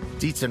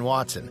 Dietz and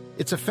Watson,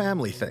 it's a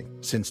family thing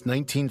since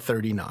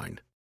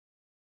 1939.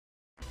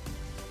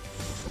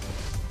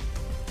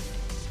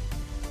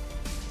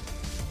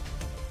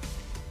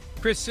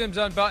 Chris Sims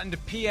Unbuttoned,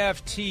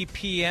 PFT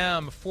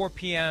PM, 4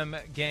 p.m.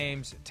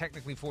 games,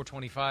 technically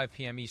 4:25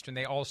 p.m. Eastern.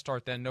 They all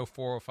start then, no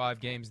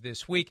 4:05 games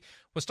this week.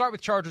 We'll start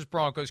with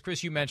Chargers-Broncos.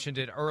 Chris, you mentioned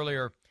it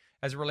earlier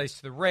as it relates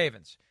to the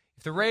Ravens.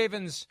 If the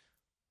Ravens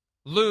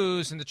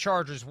lose and the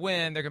Chargers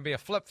win, they're going to be a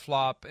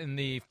flip-flop in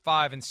the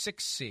 5 and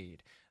 6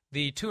 seed.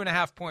 The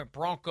 2.5-point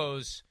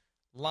Broncos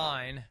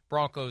line,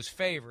 Broncos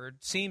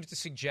favored, seems to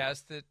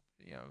suggest that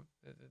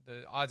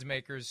the odds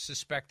makers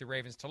suspect the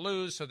Ravens to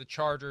lose, so the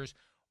Chargers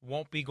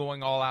won't be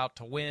going all out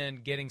to win,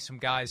 getting some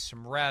guys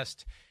some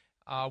rest.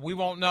 We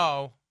won't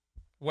know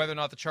whether or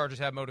not the Chargers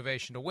have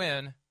motivation to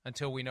win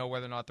until we know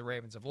whether or not the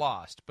Ravens have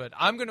lost. But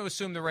I'm going to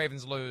assume the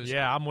Ravens lose.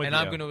 Yeah, I'm with you. And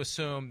I'm going to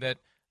assume that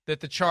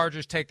the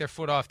Chargers take their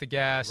foot off the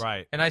gas.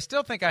 Right. And I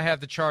still think I have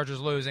the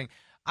Chargers losing.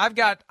 I've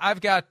got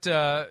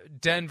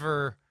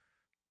Denver.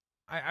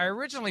 I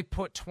originally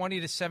put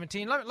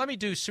 20-17. Let me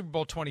do Super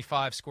Bowl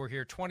 25 score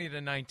here,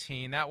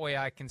 20-19. That way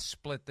I can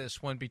split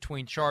this one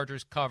between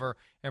Chargers cover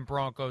and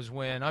Broncos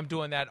win. I'm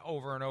doing that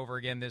over and over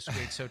again this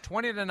week. So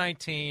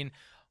 20-19,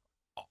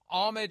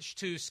 homage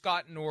to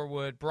Scott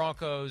Norwood.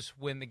 Broncos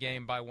win the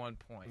game by 1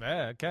 point.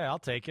 Yeah, okay, I'll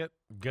take it.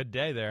 Good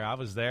day there. I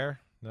was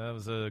there. That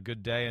was a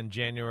good day in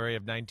January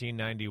of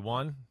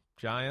 1991.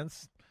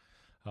 Giants.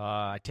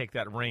 I take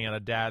that ring out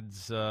of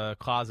Dad's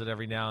closet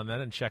every now and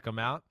then and check them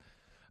out.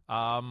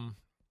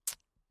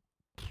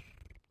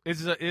 The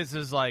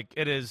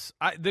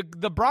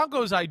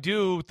Broncos, I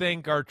do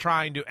think, are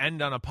trying to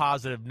end on a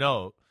positive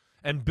note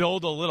and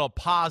build a little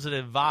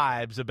positive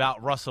vibes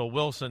about Russell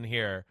Wilson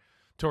here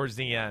towards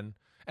the end.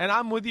 And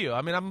I'm with you.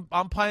 I mean,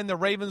 I'm playing the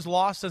Ravens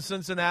lost to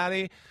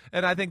Cincinnati,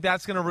 and I think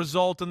that's going to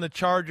result in the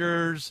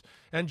Chargers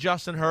and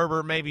Justin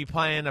Herbert maybe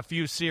playing a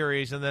few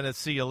series, and then it's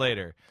see you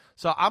later.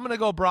 So I'm going to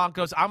go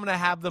Broncos. I'm going to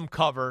have them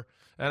cover,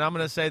 and I'm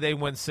going to say they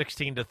win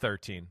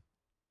 16-13.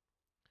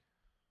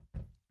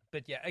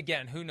 But, yeah,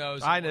 again, who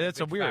knows? I know, that's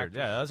a weird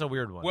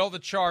one. Will the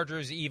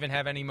Chargers even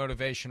have any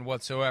motivation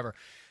whatsoever?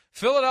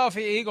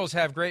 Philadelphia Eagles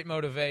have great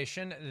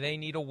motivation. They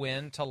need a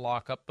win to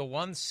lock up the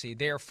 1 seed.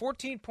 They are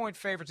 14-point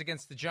favorites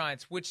against the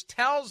Giants, which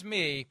tells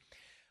me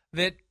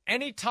that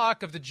any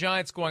talk of the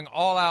Giants going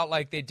all out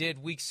like they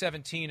did Week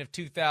 17 of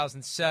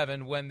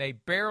 2007 when they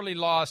barely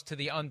lost to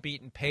the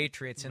unbeaten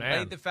Patriots and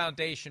laid the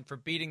foundation for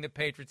beating the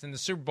Patriots in the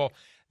Super Bowl,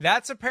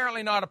 that's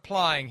apparently not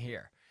applying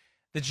here.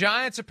 The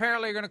Giants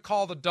apparently are going to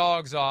call the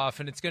dogs off,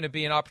 and it's going to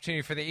be an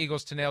opportunity for the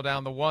Eagles to nail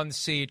down the 1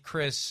 seed.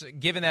 Chris,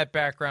 given that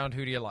background,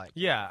 who do you like?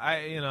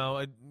 Yeah,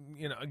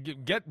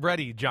 get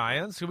ready,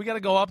 Giants. We got to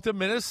go up to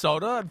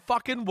Minnesota and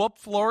fucking whoop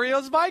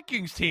Florio's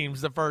Vikings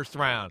teams the first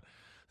round.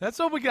 That's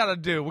what we got to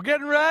do. We're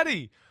getting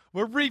ready.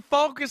 We're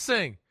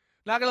refocusing.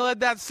 Not going to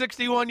let that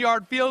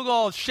 61-yard field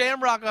goal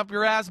shamrock up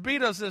your ass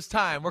beat us this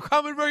time. We're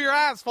coming for your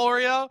ass,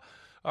 Florio.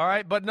 All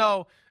right, but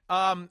no.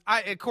 Of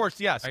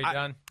course, yes. Are you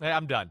done?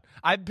 I'm done.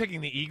 I'm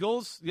picking the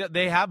Eagles. Yeah,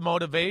 they have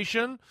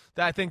motivation.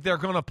 I think they're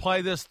going to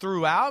play this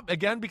throughout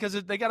again because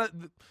they got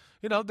to,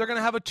 they're going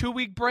to have a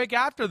 2-week break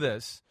after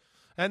this,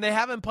 and they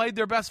haven't played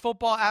their best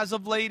football as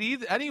of late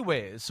either.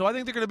 Anyways, so I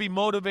think they're going to be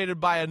motivated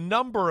by a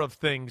number of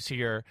things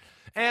here,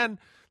 and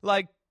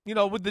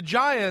with the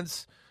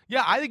Giants,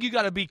 yeah, I think you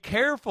got to be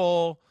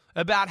careful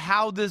about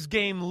how this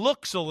game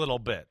looks a little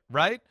bit,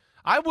 right?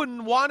 I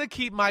wouldn't want to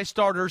keep my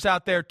starters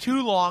out there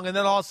too long, and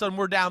then all of a sudden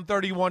we're down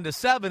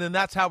 31-7, and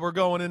that's how we're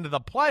going into the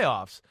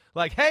playoffs.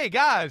 Like, hey,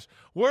 guys,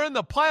 we're in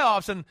the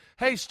playoffs, and,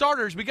 hey,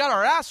 starters, we got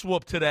our ass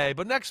whooped today,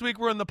 but next week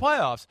we're in the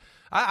playoffs.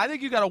 I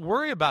think you got to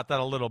worry about that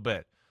a little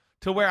bit.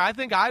 to where I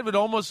think I would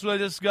almost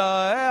just go,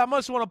 hey, I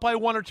must want to play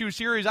 1 or 2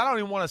 series. I don't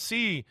even want to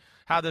see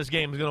how this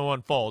game is going to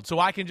unfold. So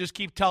I can just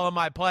keep telling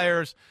my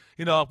players,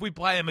 if we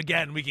play them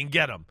again, we can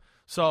get them.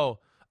 So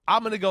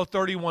I'm going to go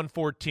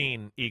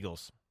 31-14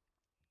 Eagles.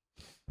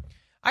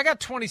 I got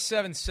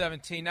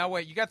 27-17. Now,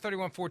 wait, you got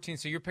 31-14,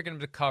 so you're picking them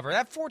to cover.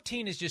 That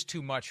 14 is just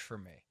too much for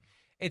me.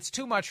 It's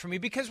too much for me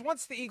because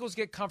once the Eagles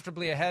get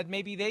comfortably ahead,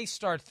 maybe they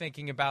start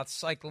thinking about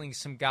cycling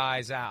some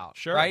guys out.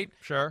 Sure, right?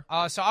 Sure.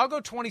 So I'll go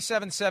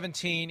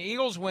 27-17.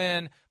 Eagles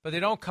win, but they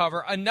don't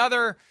cover.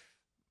 Another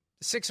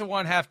 6 of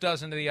one, half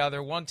dozen of the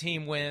other. One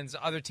team wins,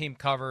 other team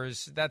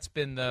covers. That's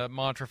been the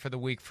mantra for the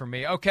week for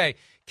me. Okay,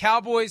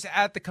 Cowboys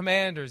at the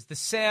Commanders. The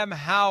Sam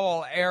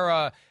Howell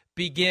era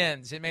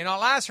begins. It may not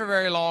last for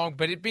very long,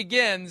 but it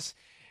begins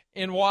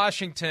in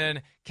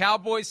Washington.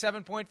 Cowboys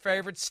 7-point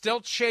favorites, still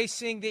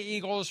chasing the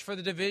Eagles for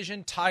the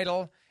division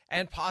title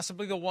and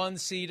possibly the 1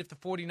 seed if the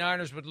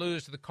 49ers would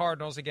lose to the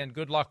Cardinals. Again,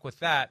 good luck with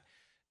that.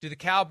 Do the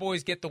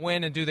Cowboys get the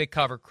win and do they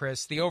cover,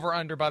 Chris? The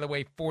over-under, by the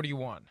way,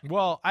 41.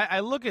 Well,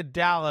 I look at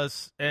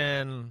Dallas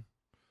and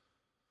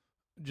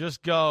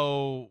just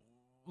go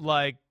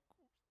like,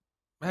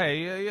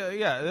 hey,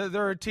 yeah,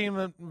 they're a team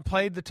that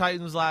played the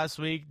Titans last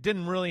week,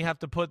 didn't really have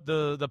to put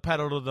the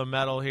pedal to the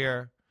metal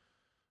here.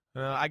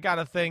 I got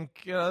to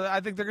think, I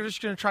think they're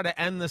just going to try to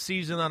end the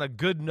season on a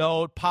good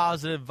note,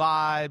 positive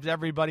vibes,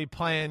 everybody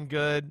playing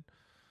good.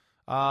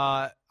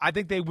 I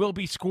think they will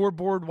be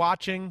scoreboard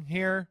watching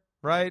here,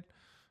 right?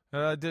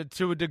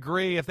 To a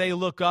degree, if they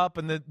look up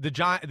and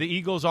the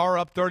Eagles are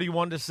up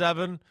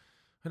 31-7,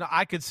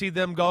 I could see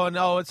them going,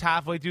 oh, it's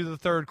halfway through the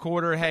third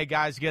quarter. Hey,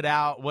 guys, get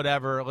out,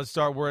 whatever. Let's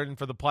start worrying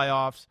for the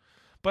playoffs.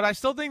 But I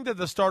still think that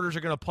the starters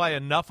are going to play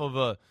enough of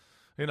a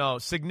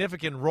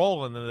significant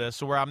role into this,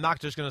 so where I'm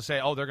not just going to say,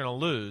 oh, they're going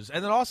to lose.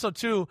 And then also,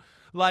 too,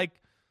 like,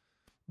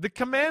 the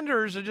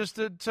Commanders are just,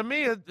 to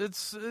me,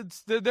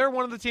 they're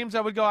one of the teams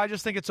I would go, I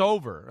just think it's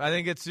over. I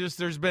think it's just,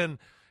 there's been,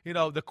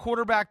 the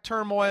quarterback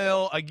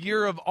turmoil, a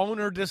year of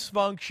owner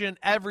dysfunction,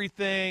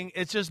 everything.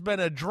 It's just been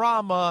a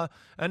drama,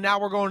 and now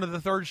we're going to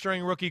the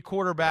third-string rookie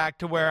quarterback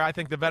to where I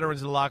think the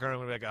veterans in the locker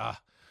room are going to be like,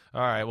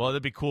 all right, well,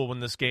 it'd be cool when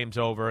this game's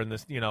over and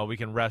this, we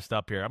can rest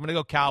up here. I'm going to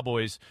go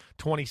Cowboys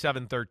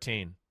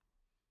 27-13.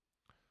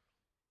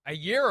 A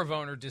year of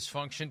owner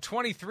dysfunction,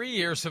 23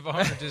 years of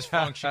owner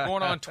dysfunction,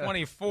 going on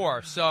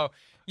 24. So,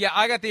 yeah,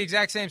 I got the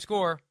exact same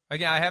score.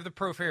 Again, I have the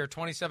proof here,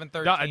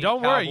 27-13.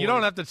 Don't worry. You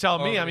don't have to tell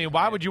me. I mean,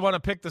 why would you want to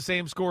pick the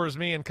same score as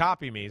me and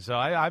copy me? So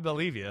I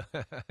believe you.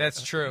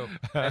 That's true.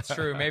 That's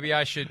true. Maybe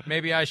I should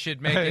make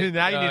it.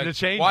 Now you need to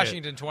change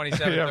Washington, it.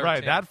 27-13. Yeah,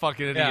 right. That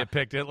fucking idiot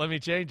picked it. Let me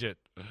change it.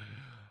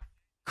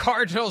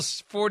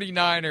 Cardinals,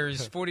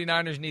 49ers.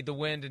 49ers need the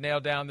win to nail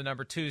down the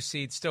number 2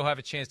 seed. Still have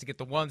a chance to get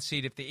the 1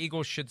 seed if the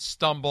Eagles should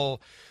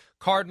stumble.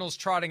 Cardinals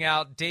trotting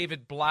out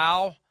David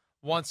Blau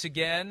once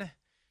again.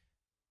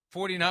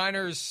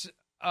 49ers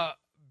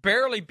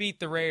barely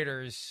beat the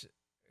Raiders.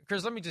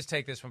 Chris, let me just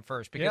take this one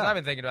first because I've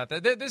been thinking about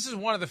that. This is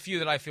one of the few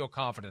that I feel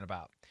confident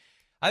about.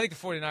 I think the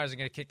 49ers are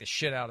going to kick the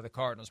shit out of the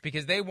Cardinals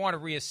because they want to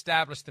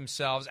reestablish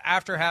themselves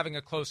after having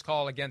a close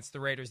call against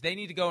the Raiders. They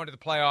need to go into the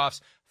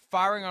playoffs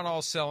firing on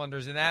all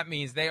cylinders, and that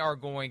means they are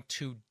going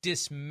to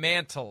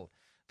dismantle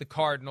the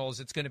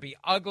Cardinals. It's going to be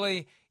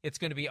ugly. It's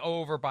going to be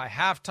over by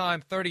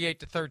halftime.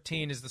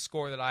 38-13 is the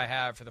score that I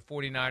have for the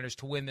 49ers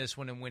to win this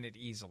one and win it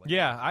easily.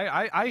 Yeah,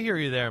 I hear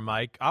you there,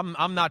 Mike.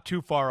 I'm not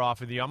too far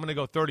off of you. I'm going to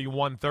go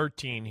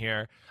 31-13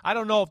 here. I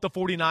don't know if the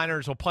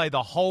 49ers will play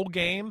the whole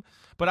game,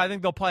 but I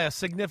think they'll play a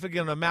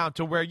significant amount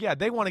to where,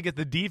 they want to get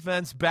the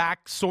defense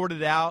back,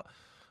 sorted out.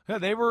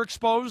 They were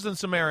exposed in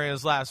some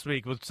areas last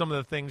week with some of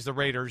the things the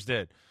Raiders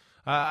did.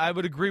 I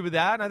would agree with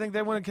that, and I think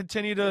they want to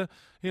continue to,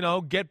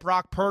 get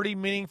Brock Purdy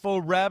meaningful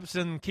reps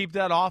and keep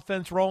that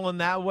offense rolling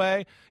that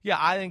way. Yeah,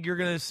 I think you're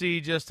going to see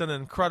just an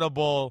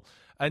incredible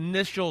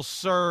initial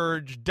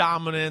surge,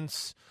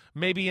 dominance,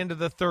 maybe into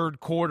the third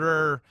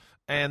quarter,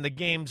 and the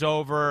game's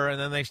over, and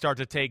then they start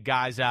to take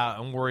guys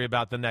out and worry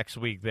about the next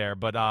week there.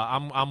 But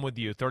I'm with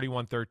you,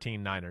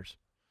 31-13 Niners.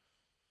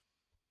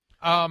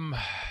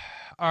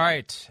 All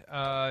right,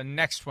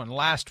 next one,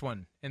 last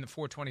one in the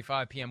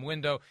 4:25 p.m.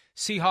 window.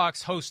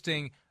 Seahawks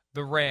hosting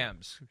the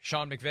Rams.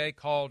 Sean McVay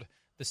called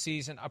the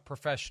season a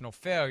professional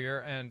failure,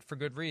 and for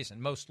good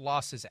reason. Most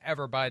losses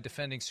ever by a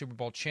defending Super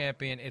Bowl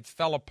champion. It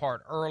fell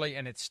apart early,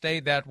 and it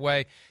stayed that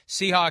way.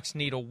 Seahawks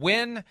need a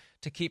win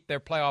to keep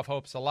their playoff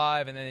hopes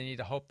alive, and then they need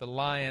to hope the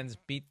Lions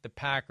beat the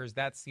Packers.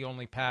 That's the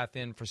only path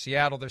in for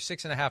Seattle. They're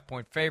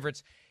 6.5-point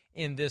favorites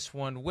in this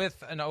one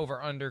with an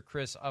over-under,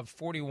 Chris, of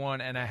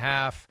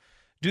 41.5.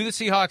 Do the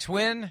Seahawks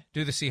win?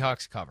 Do the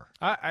Seahawks cover?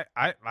 I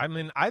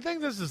mean, I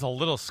think this is a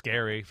little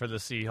scary for the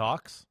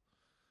Seahawks.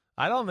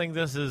 I don't think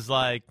this is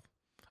like,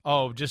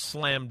 just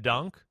slam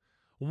dunk.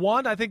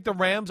 One, I think the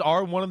Rams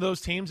are one of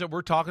those teams that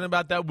we're talking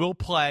about that will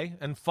play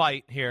and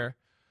fight here.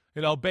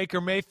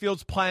 Baker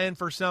Mayfield's playing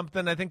for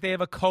something. I think they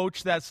have a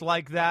coach that's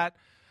like that.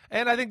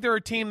 And I think they're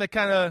a team that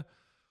kind of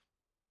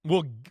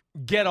will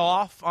get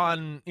off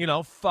on,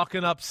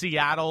 fucking up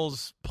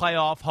Seattle's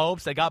playoff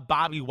hopes. They got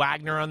Bobby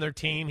Wagner on their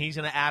team. He's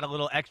going to add a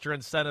little extra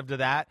incentive to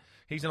that.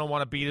 He's going to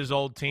want to beat his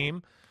old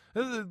team.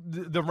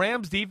 The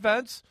Rams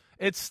defense,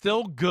 it's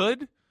still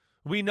good.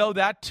 We know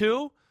that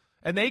too.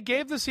 And they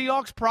gave the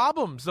Seahawks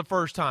problems the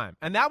first time.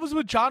 And that was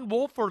with John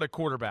Wolford at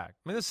quarterback.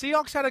 I mean, the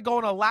Seahawks had to go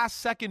on a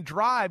last-second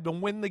drive to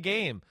win the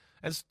game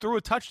and threw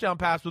a touchdown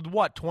pass with,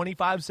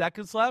 25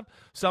 seconds left?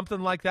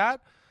 Something like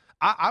that.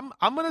 I'm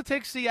going to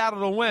take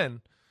Seattle to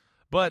win.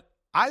 But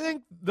I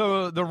think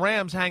the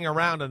Rams hang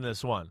around in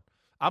this one.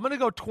 I'm going to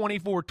go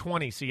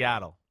 24-20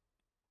 Seattle.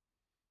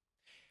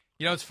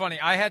 It's funny.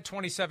 I had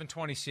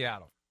 27-20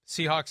 Seattle.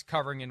 Seahawks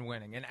covering and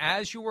winning. And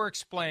as you were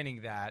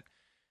explaining that,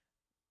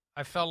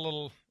 I felt a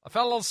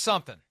little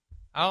something.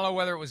 I don't know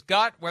whether it was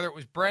gut, whether it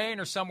was brain,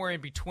 or somewhere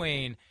in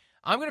between.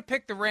 I'm going to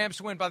pick the Rams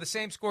to win by the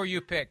same score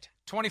you picked,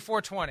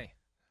 24-20.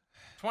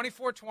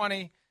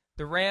 24-20,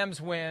 the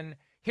Rams win.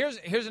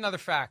 Here's another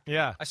fact.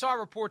 Yeah. I saw a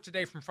report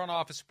today from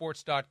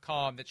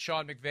frontofficesports.com that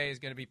Sean McVay is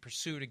going to be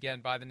pursued again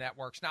by the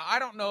networks. Now, I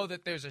don't know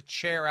that there's a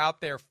chair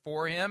out there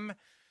for him.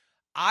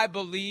 I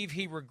believe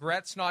he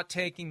regrets not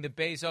taking the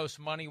Bezos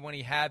money when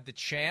he had the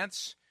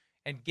chance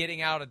and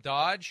getting out of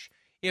Dodge.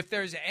 If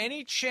there's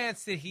any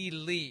chance that he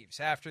leaves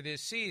after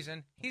this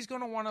season, he's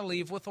going to want to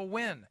leave with a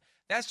win.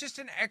 That's just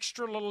an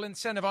extra little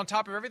incentive on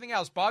top of everything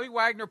else. Bobby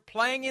Wagner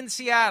playing in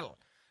Seattle,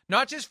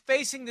 not just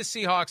facing the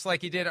Seahawks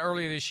like he did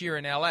earlier this year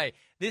in L.A.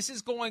 This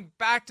is going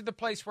back to the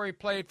place where he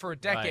played for a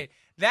decade. Right.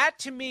 That,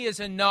 to me,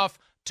 is enough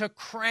to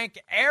crank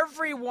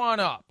everyone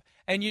up.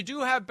 And you do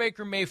have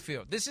Baker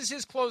Mayfield. This is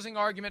his closing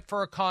argument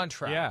for a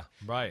contract. Yeah,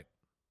 right.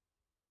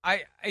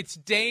 It's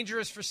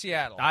dangerous for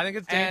Seattle. I think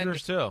it's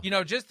dangerous too.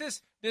 Just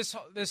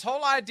this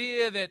whole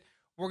idea that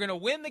we're going to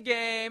win the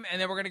game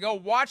and then we're going to go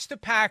watch the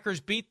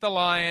Packers beat the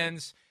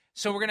Lions.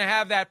 So we're going to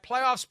have that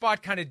playoff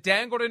spot kind of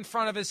dangled in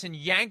front of us and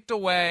yanked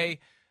away.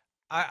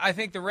 I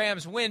think the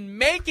Rams win,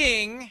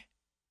 making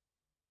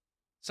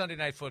Sunday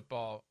Night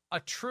Football a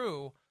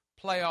true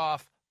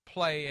playoff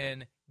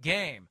play-in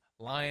game.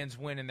 Lions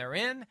win and they're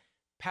in.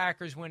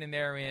 Packers win and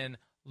they're in.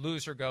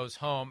 Loser goes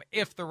home.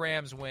 If the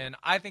Rams win,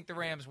 I think the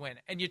Rams win.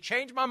 And you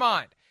change my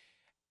mind.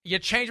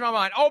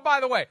 Oh,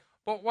 by the way,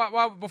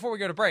 before we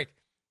go to break,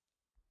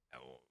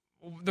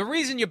 the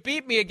reason you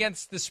beat me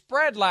against the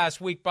spread last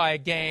week by a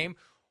game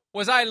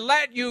was I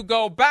let you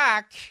go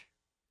back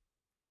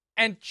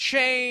and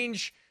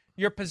change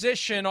your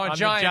position on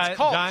Giants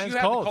Colts. You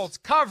had the Colts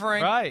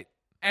covering. Right.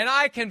 And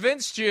I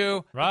convinced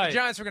you that the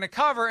Giants were going to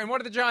cover. And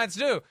what did the Giants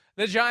do?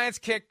 The Giants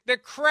kicked the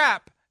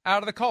crap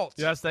out of the Colts.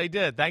 Yes, they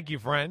did. Thank you,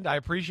 friend. I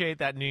appreciate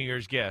that New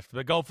Year's gift.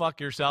 But go fuck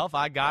yourself.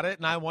 I got it,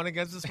 and I won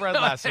against the spread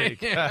last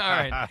week. All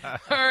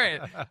right.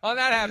 On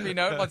that happy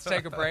note, let's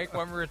take a break.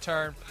 When we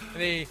return,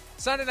 the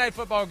Sunday Night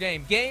Football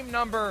game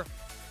number,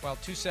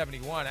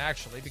 271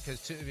 actually,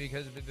 because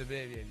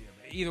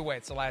either way,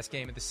 it's the last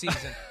game of the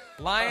season.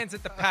 Lions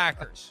at the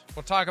Packers.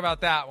 We'll talk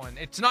about that one.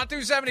 It's not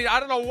 270.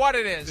 I don't know what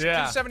it is.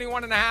 Yeah.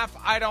 271.5.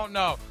 I don't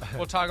know.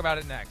 We'll talk about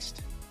it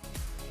next.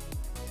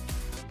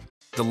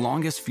 The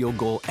longest field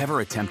goal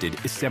ever attempted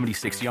is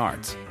 76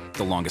 yards.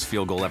 The longest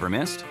field goal ever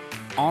missed?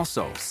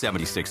 Also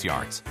 76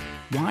 yards.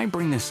 Why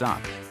bring this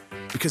up?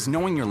 Because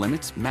knowing your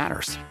limits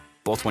matters,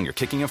 both when you're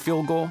kicking a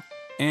field goal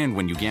and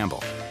when you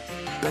gamble.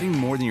 Betting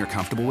more than you're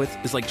comfortable with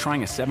is like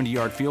trying a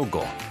 70-yard field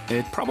goal.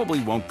 It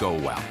probably won't go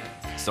well.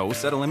 So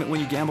set a limit when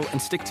you gamble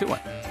and stick to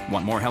it.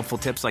 Want more helpful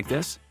tips like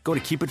this? Go to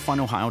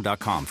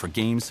keepitfunohio.com for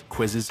games,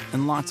 quizzes,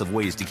 and lots of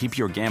ways to keep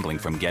your gambling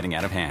from getting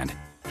out of hand.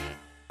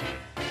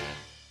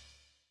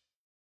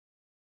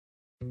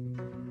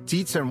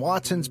 Dietz and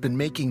Watson's been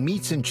making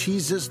meats and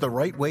cheeses the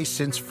right way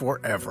since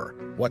forever.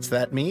 What's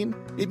that mean?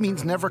 It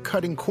means never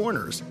cutting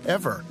corners,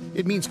 ever.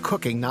 It means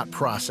cooking, not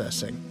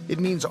processing. It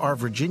means our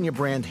Virginia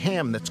brand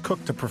ham that's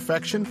cooked to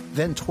perfection,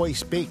 then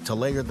twice baked to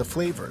layer the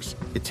flavors.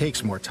 It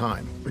takes more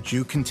time, but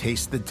you can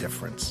taste the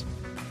difference.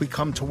 We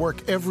come to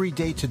work every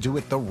day to do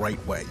it the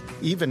right way,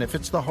 even if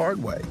it's the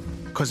hard way.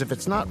 Because if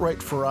it's not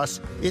right for us,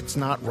 it's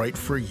not right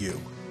for you.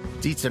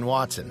 Dietz and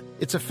Watson,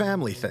 it's a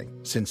family thing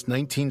since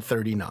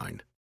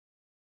 1939.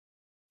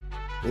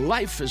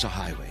 Life is a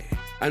highway,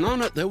 and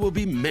on it there will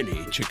be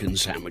many chicken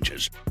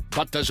sandwiches.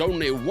 But there's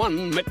only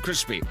one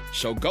McCrispy.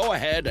 So go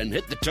ahead and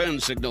hit the turn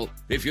signal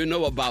if you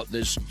know about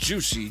this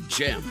juicy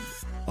gem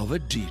of a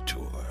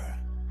detour.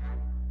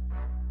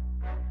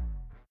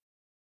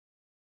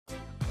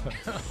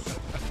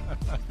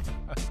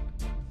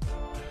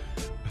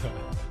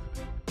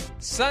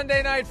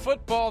 Sunday Night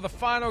Football, the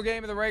final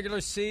game of the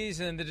regular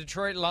season. The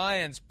Detroit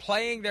Lions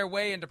playing their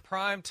way into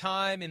prime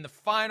time in the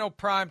final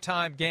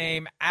primetime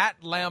game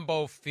at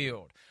Lambeau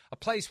Field, a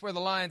place where the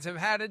Lions have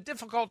had a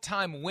difficult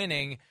time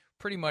winning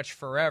pretty much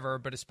forever,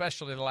 but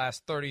especially the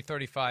last 30,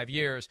 35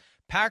 years.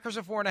 Packers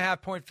are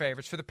 4.5-point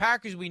favorites. For the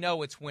Packers, we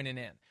know it's winning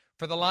in.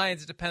 For the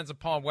Lions, it depends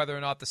upon whether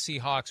or not the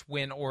Seahawks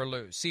win or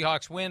lose.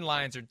 Seahawks win,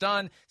 Lions are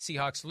done.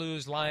 Seahawks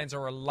lose, Lions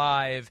are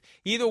alive.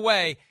 Either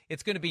way,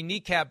 it's going to be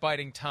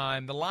kneecap-biting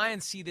time. The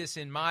Lions see this,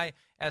 in my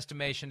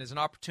estimation, as an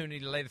opportunity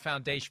to lay the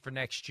foundation for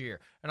next year,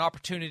 an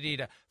opportunity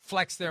to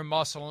flex their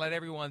muscle and let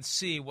everyone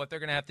see what they're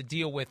going to have to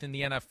deal with in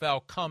the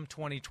NFL come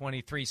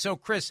 2023. So,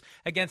 Chris,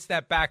 against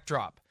that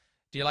backdrop,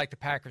 do you like the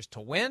Packers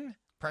to win?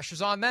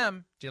 Pressure's on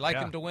them. Do you like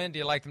them to win? Do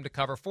you like them to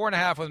cover?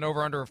 4.5 with an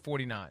over-under of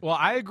 49. Well,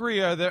 I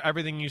agree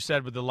everything you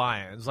said with the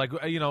Lions. Like,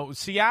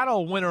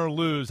 Seattle, win or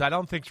lose, I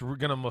don't think we're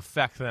going to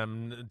affect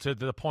them to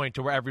the point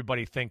to where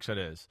everybody thinks it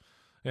is.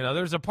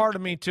 There's a part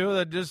of me, too,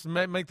 that just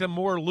make them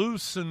more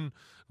loose and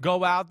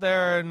go out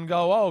there and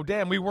go, oh,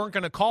 damn, we weren't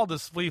going to call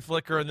this flea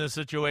flicker in this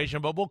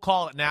situation, but we'll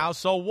call it now.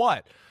 So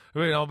what?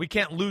 We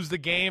can't lose the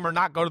game or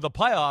not go to the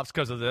playoffs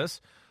because of this.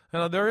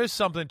 There is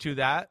something to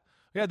that.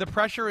 Yeah, the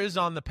pressure is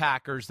on the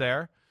Packers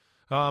there.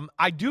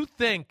 I do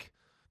think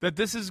that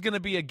this is going to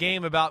be a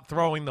game about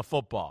throwing the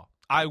football.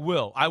 I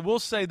will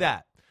say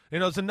that.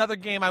 It's another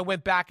game I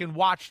went back and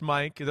watched,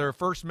 Mike, their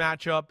first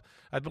matchup.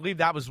 I believe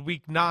that was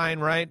week 9,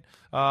 right?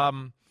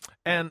 And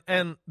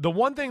the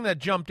one thing that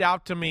jumped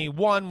out to me,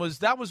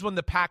 that was when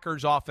the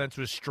Packers offense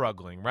was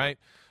struggling, right?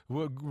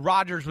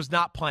 Rodgers was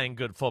not playing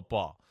good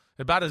football.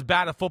 About as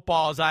bad a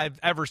football as I've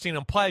ever seen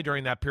him play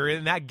during that period.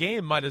 And that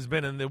game might have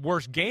been the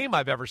worst game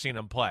I've ever seen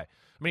him play.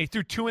 I mean, he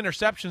threw 2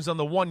 interceptions on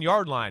the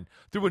 1-yard line.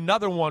 Threw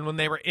another one when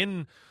they were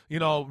in,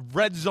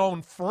 red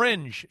zone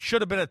fringe.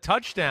 Should have been a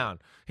touchdown.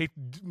 He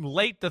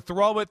late to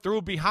throw it,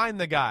 threw behind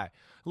the guy.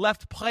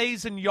 Left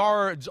plays and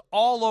yards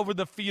all over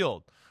the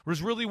field. It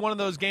was really one of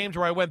those games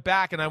where I went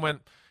back and I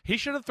went, he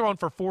should have thrown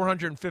for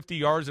 450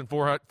 yards and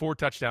four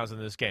touchdowns in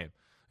this game.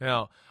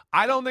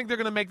 I don't think they're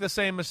going to make the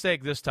same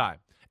mistake this time.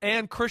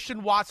 And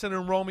Christian Watson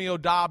and Romeo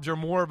Doubs are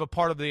more of a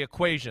part of the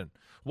equation.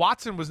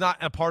 Watson was not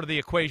a part of the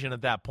equation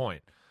at that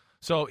point.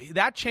 So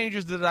that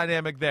changes the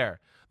dynamic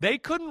there. They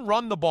couldn't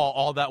run the ball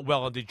all that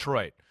well in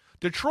Detroit.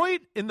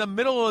 Detroit, in the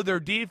middle of their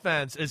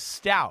defense, is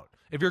stout.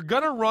 If you're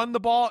going to run the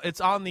ball,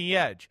 it's on the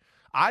edge.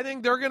 I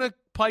think they're going to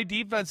play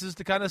defenses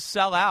to kind of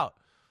sell out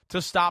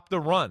to stop the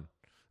run.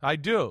 I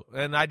do.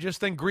 And I just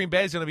think Green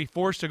Bay is going to be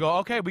forced to go,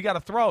 okay, we got to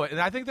throw it. And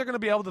I think they're going to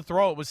be able to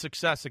throw it with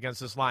success against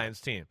this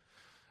Lions team.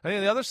 I think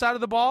the other side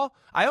of the ball,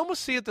 I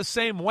almost see it the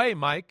same way,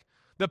 Mike.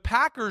 The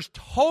Packers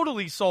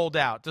totally sold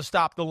out to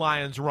stop the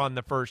Lions' run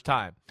the first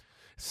time.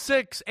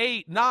 6,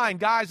 8, 9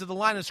 guys at the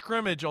line of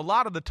scrimmage a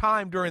lot of the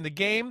time during the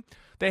game.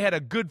 They had a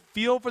good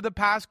feel for the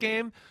pass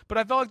game, but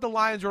I felt like the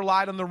Lions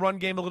relied on the run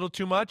game a little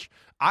too much.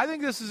 I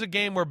think this is a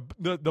game where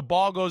the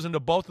ball goes into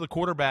both of the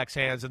quarterbacks'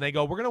 hands, and they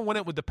go, we're going to win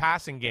it with the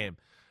passing game.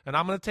 And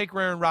I'm going to take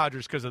Aaron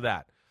Rodgers because of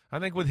that. I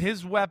think with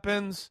his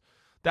weapons,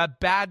 that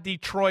bad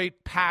Detroit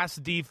pass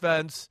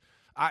defense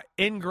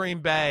in Green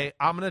Bay,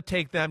 I'm going to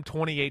take them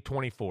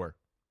 28-24.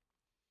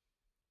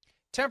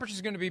 Temperature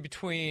is going to be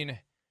between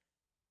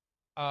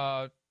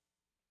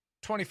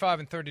 25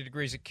 and 30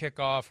 degrees at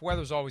kickoff.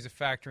 Weather's always a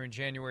factor in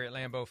January at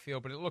Lambeau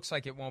Field, but it looks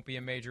like it won't be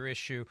a major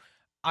issue.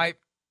 I'm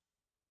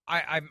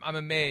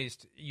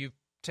amazed you've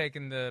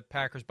taken the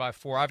Packers by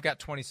 4. I've got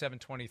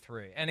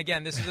 27-23. And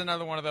again, this is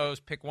another one of those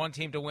pick one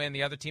team to win,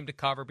 the other team to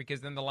cover,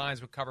 because then the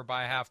Lions would cover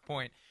by a half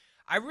point.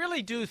 I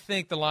really do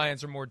think the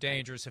Lions are more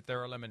dangerous if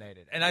they're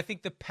eliminated. And I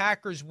think the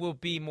Packers will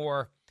be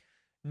more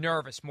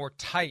nervous, more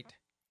tight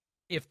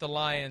if the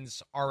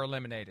Lions are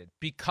eliminated,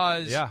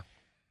 because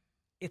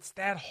it's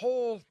that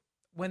whole,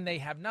 when they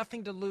have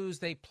nothing to lose,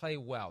 they play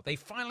well. They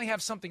finally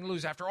have something to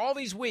lose after all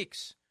these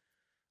weeks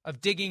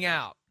of digging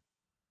out.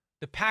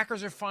 The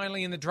Packers are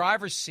finally in the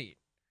driver's seat.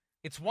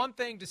 It's one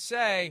thing to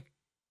say,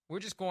 we're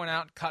just going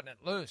out and cutting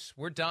it loose.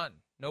 We're done.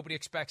 Nobody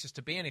expects us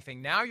to be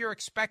anything. Now you're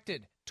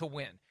expected to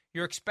win.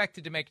 You're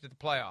expected to make it to the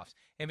playoffs.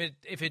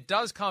 If it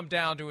does come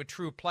down to a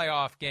true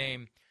playoff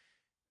game,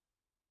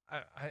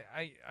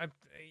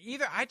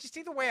 either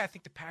way, I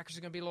think the Packers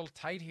are going to be a little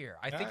tight here.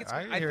 I think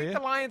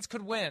the Lions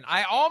could win.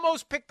 I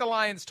almost picked the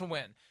Lions to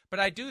win, but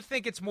I do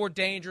think it's more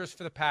dangerous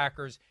for the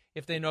Packers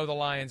if they know the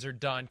Lions are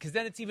done, because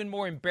then it's even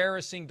more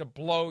embarrassing to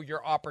blow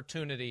your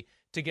opportunity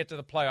to get to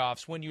the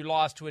playoffs when you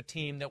lost to a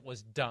team that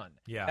was done.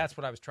 Yeah, that's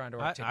what I was trying to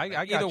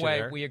articulate. Either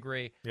way, we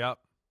agree. Yep.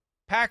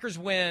 Packers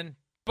win,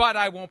 but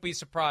I won't be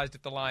surprised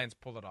if the Lions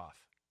pull it off.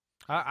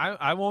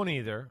 I won't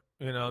either.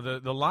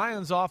 The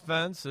Lions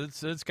offense,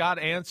 it's got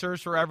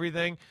answers for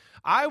everything.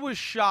 I was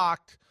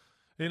shocked,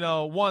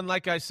 one,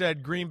 like I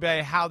said, Green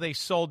Bay, how they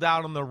sold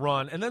out on the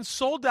run, and then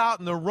sold out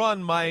in the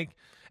run, Mike,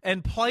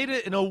 and played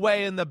it in a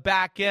way in the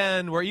back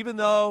end where even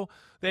though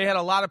they had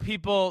a lot of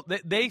people,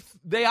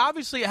 they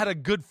obviously had a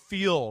good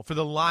feel for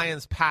the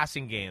Lions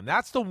passing game.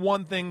 That's the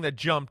one thing that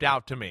jumped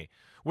out to me,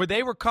 where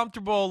they were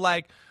comfortable,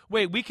 like,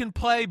 wait, we can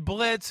play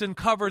blitz and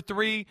cover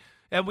 3,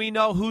 and we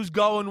know who's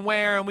going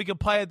where, and we can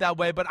play it that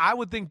way. But I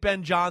would think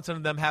Ben Johnson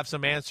and them have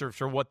some answers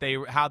for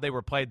how they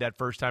were played that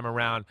first time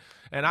around.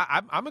 And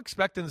I'm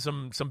expecting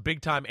some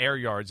big-time air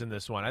yards in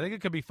this one. I think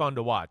it could be fun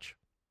to watch.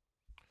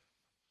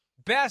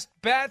 Best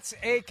bets,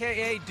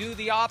 a.k.a. do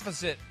the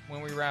opposite,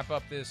 when we wrap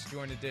up this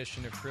joint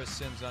edition of Chris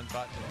Sims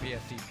Unbuttoned at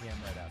BFDPM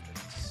right after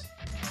this.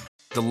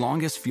 The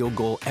longest field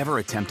goal ever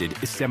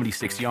attempted is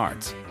 76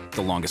 yards.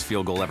 The longest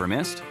field goal ever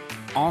missed?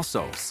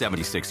 Also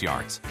 76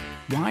 yards.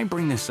 Why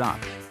bring this up?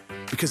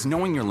 Because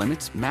knowing your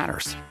limits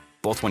matters,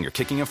 both when you're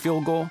kicking a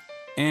field goal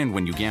and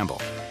when you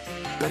gamble.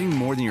 Betting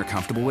more than you're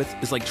comfortable with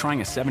is like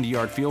trying a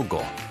 70-yard field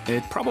goal.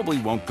 It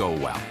probably won't go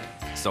well.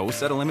 So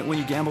set a limit when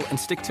you gamble and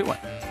stick to it.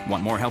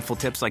 Want more helpful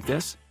tips like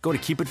this? Go to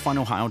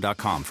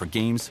keepitfunohio.com for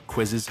games,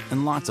 quizzes,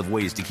 and lots of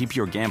ways to keep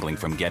your gambling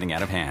from getting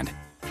out of hand.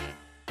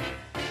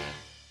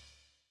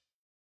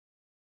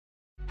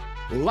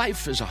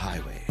 Life is a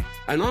highway,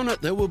 and on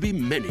it there will be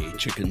many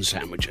chicken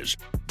sandwiches.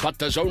 But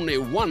there's only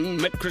one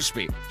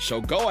McCrispy. So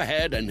go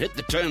ahead and hit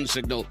the turn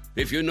signal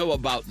if you know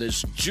about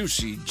this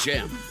juicy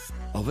gem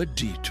of a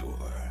detour.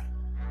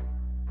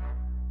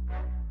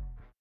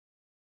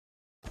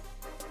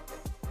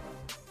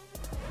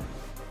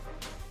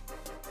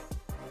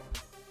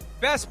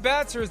 Best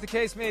bets, or as the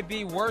case may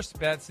be, worst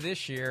bets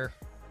this year.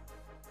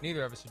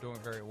 Neither of us are doing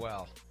very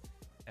well,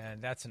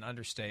 and that's an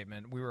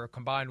understatement. We were a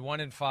combined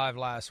 1-5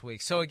 last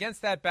week. So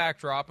against that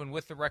backdrop and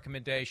with the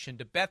recommendation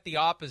to bet the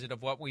opposite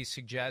of what we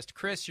suggest,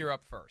 Chris, you're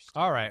up first.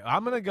 All right.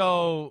 I'm going to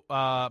go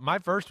my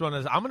first one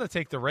is I'm going to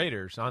take the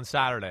Raiders on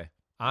Saturday.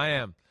 I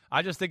am.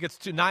 I just think it's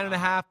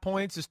 9.5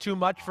 points is too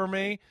much for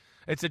me.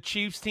 It's a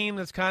Chiefs team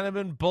that's kind of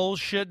been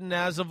bullshitting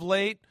as of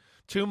late.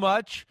 Too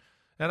much.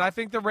 And I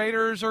think the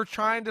Raiders are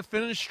trying to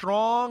finish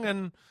strong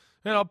and,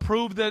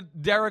 prove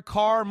that Derek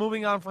Carr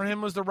moving on for him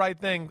was the right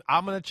thing.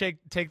 I'm going to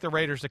take the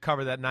Raiders to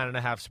cover that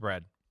 9.5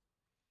 spread.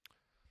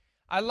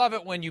 I love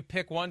it when you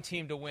pick one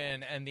team to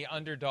win and the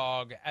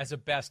underdog as a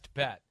best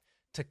bet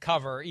to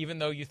cover, even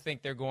though you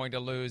think they're going to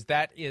lose.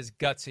 That is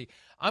gutsy.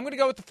 I'm going to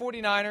go with the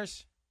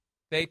 49ers.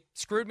 They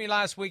screwed me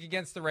last week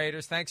against the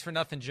Raiders. Thanks for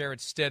nothing, Jarrett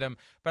Stidham.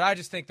 But I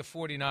just think the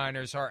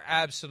 49ers are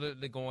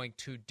absolutely going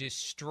to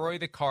destroy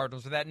the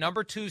Cardinals with that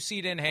number 2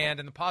 seed in hand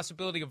and the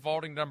possibility of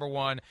vaulting number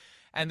 1.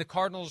 And the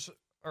Cardinals,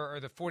 or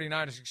the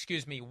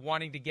 49ers,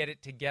 wanting to get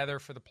it together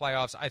for the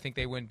playoffs. I think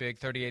they win big,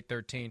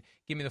 38-13.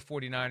 Give me the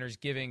 49ers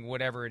giving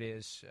whatever it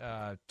is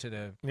to the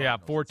Cardinals. Yeah,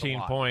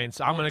 14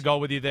 points. I'm going to go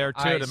with you there,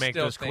 too, to make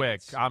this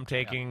quick. I'm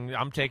taking the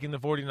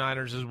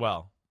 49ers as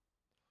well.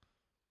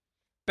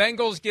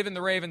 Bengals giving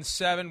the Ravens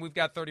 7. We've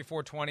got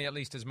 34-20, at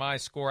least as my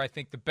score. I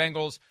think the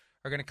Bengals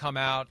are going to come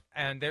out,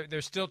 and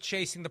they're still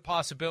chasing the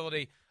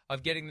possibility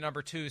of getting the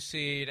number 2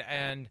 seed.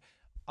 And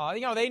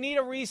they need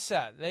a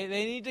reset. They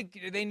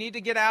need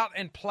to get out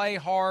and play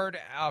hard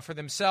for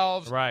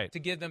themselves, right, to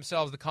give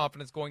themselves the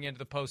confidence going into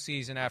the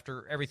postseason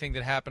after everything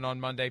that happened on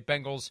Monday.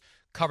 Bengals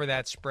cover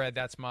that spread.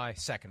 That's my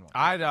second one.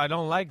 I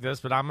don't like this,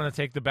 but I'm going to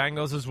take the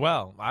Bengals as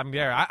well. I'm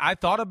there. I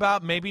thought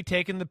about maybe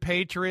taking the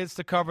Patriots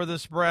to cover the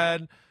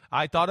spread.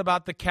 I thought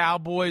about the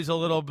Cowboys a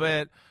little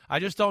bit. I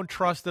just don't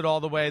trust it all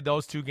the way,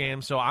 those two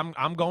games. So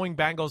I'm going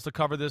Bengals to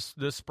cover this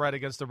spread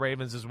against the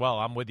Ravens as well.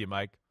 I'm with you,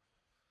 Mike.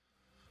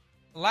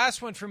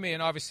 Last one for me,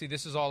 and obviously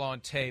this is all on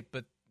tape,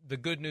 but the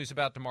good news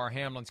about Damar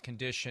Hamlin's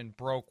condition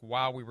broke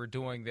while we were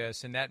doing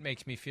this, and that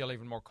makes me feel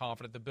even more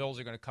confident. The Bills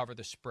are going to cover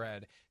the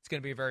spread. It's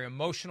going to be a very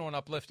emotional and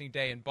uplifting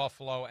day in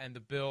Buffalo, and the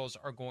Bills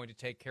are going to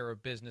take care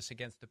of business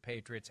against the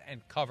Patriots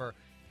and cover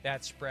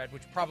that spread,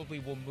 which probably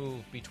will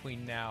move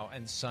between now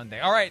and Sunday.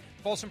 All right,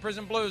 Folsom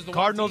Prison Blues. The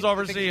Cardinals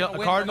over 49ers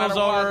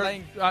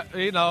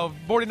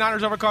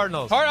over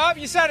Cardinals.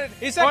 You said it.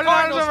 He said 49ers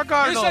Cardinals. over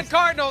Cardinals. You said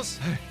Cardinals.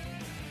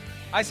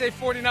 I say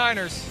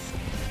 49ers.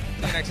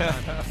 See you next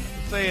time.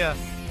 See ya.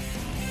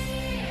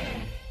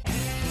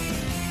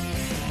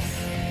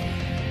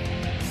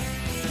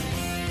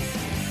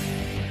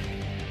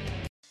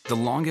 The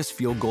longest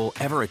field goal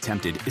ever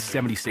attempted is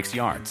 76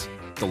 yards.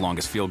 The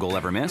longest field goal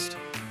ever missed?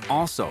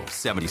 Also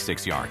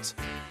 76 yards.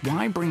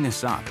 Why bring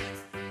this up?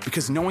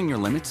 Because knowing your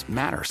limits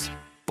matters,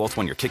 both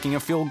when you're kicking a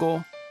field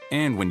goal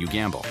and when you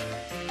gamble.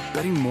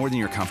 Betting more than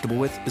you're comfortable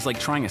with is like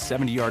trying a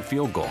 70-yard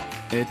field goal.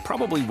 It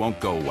probably won't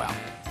go well.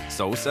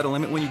 So set a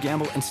limit when you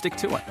gamble and stick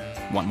to it.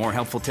 Want more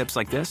helpful tips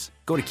like this?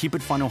 Go to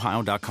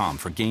keepitfunohio.com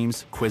for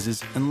games,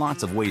 quizzes, and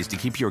lots of ways to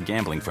keep your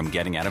gambling from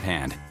getting out of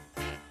hand.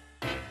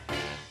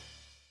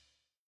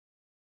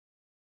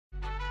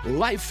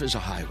 Life is a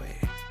highway,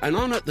 and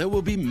on it there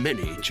will be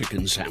many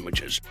chicken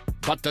sandwiches.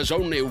 But there's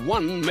only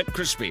one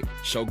McCrispy.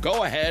 So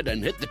go ahead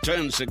and hit the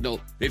turn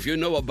signal if you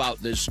know about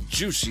this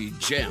juicy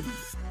gem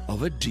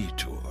of a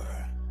detour.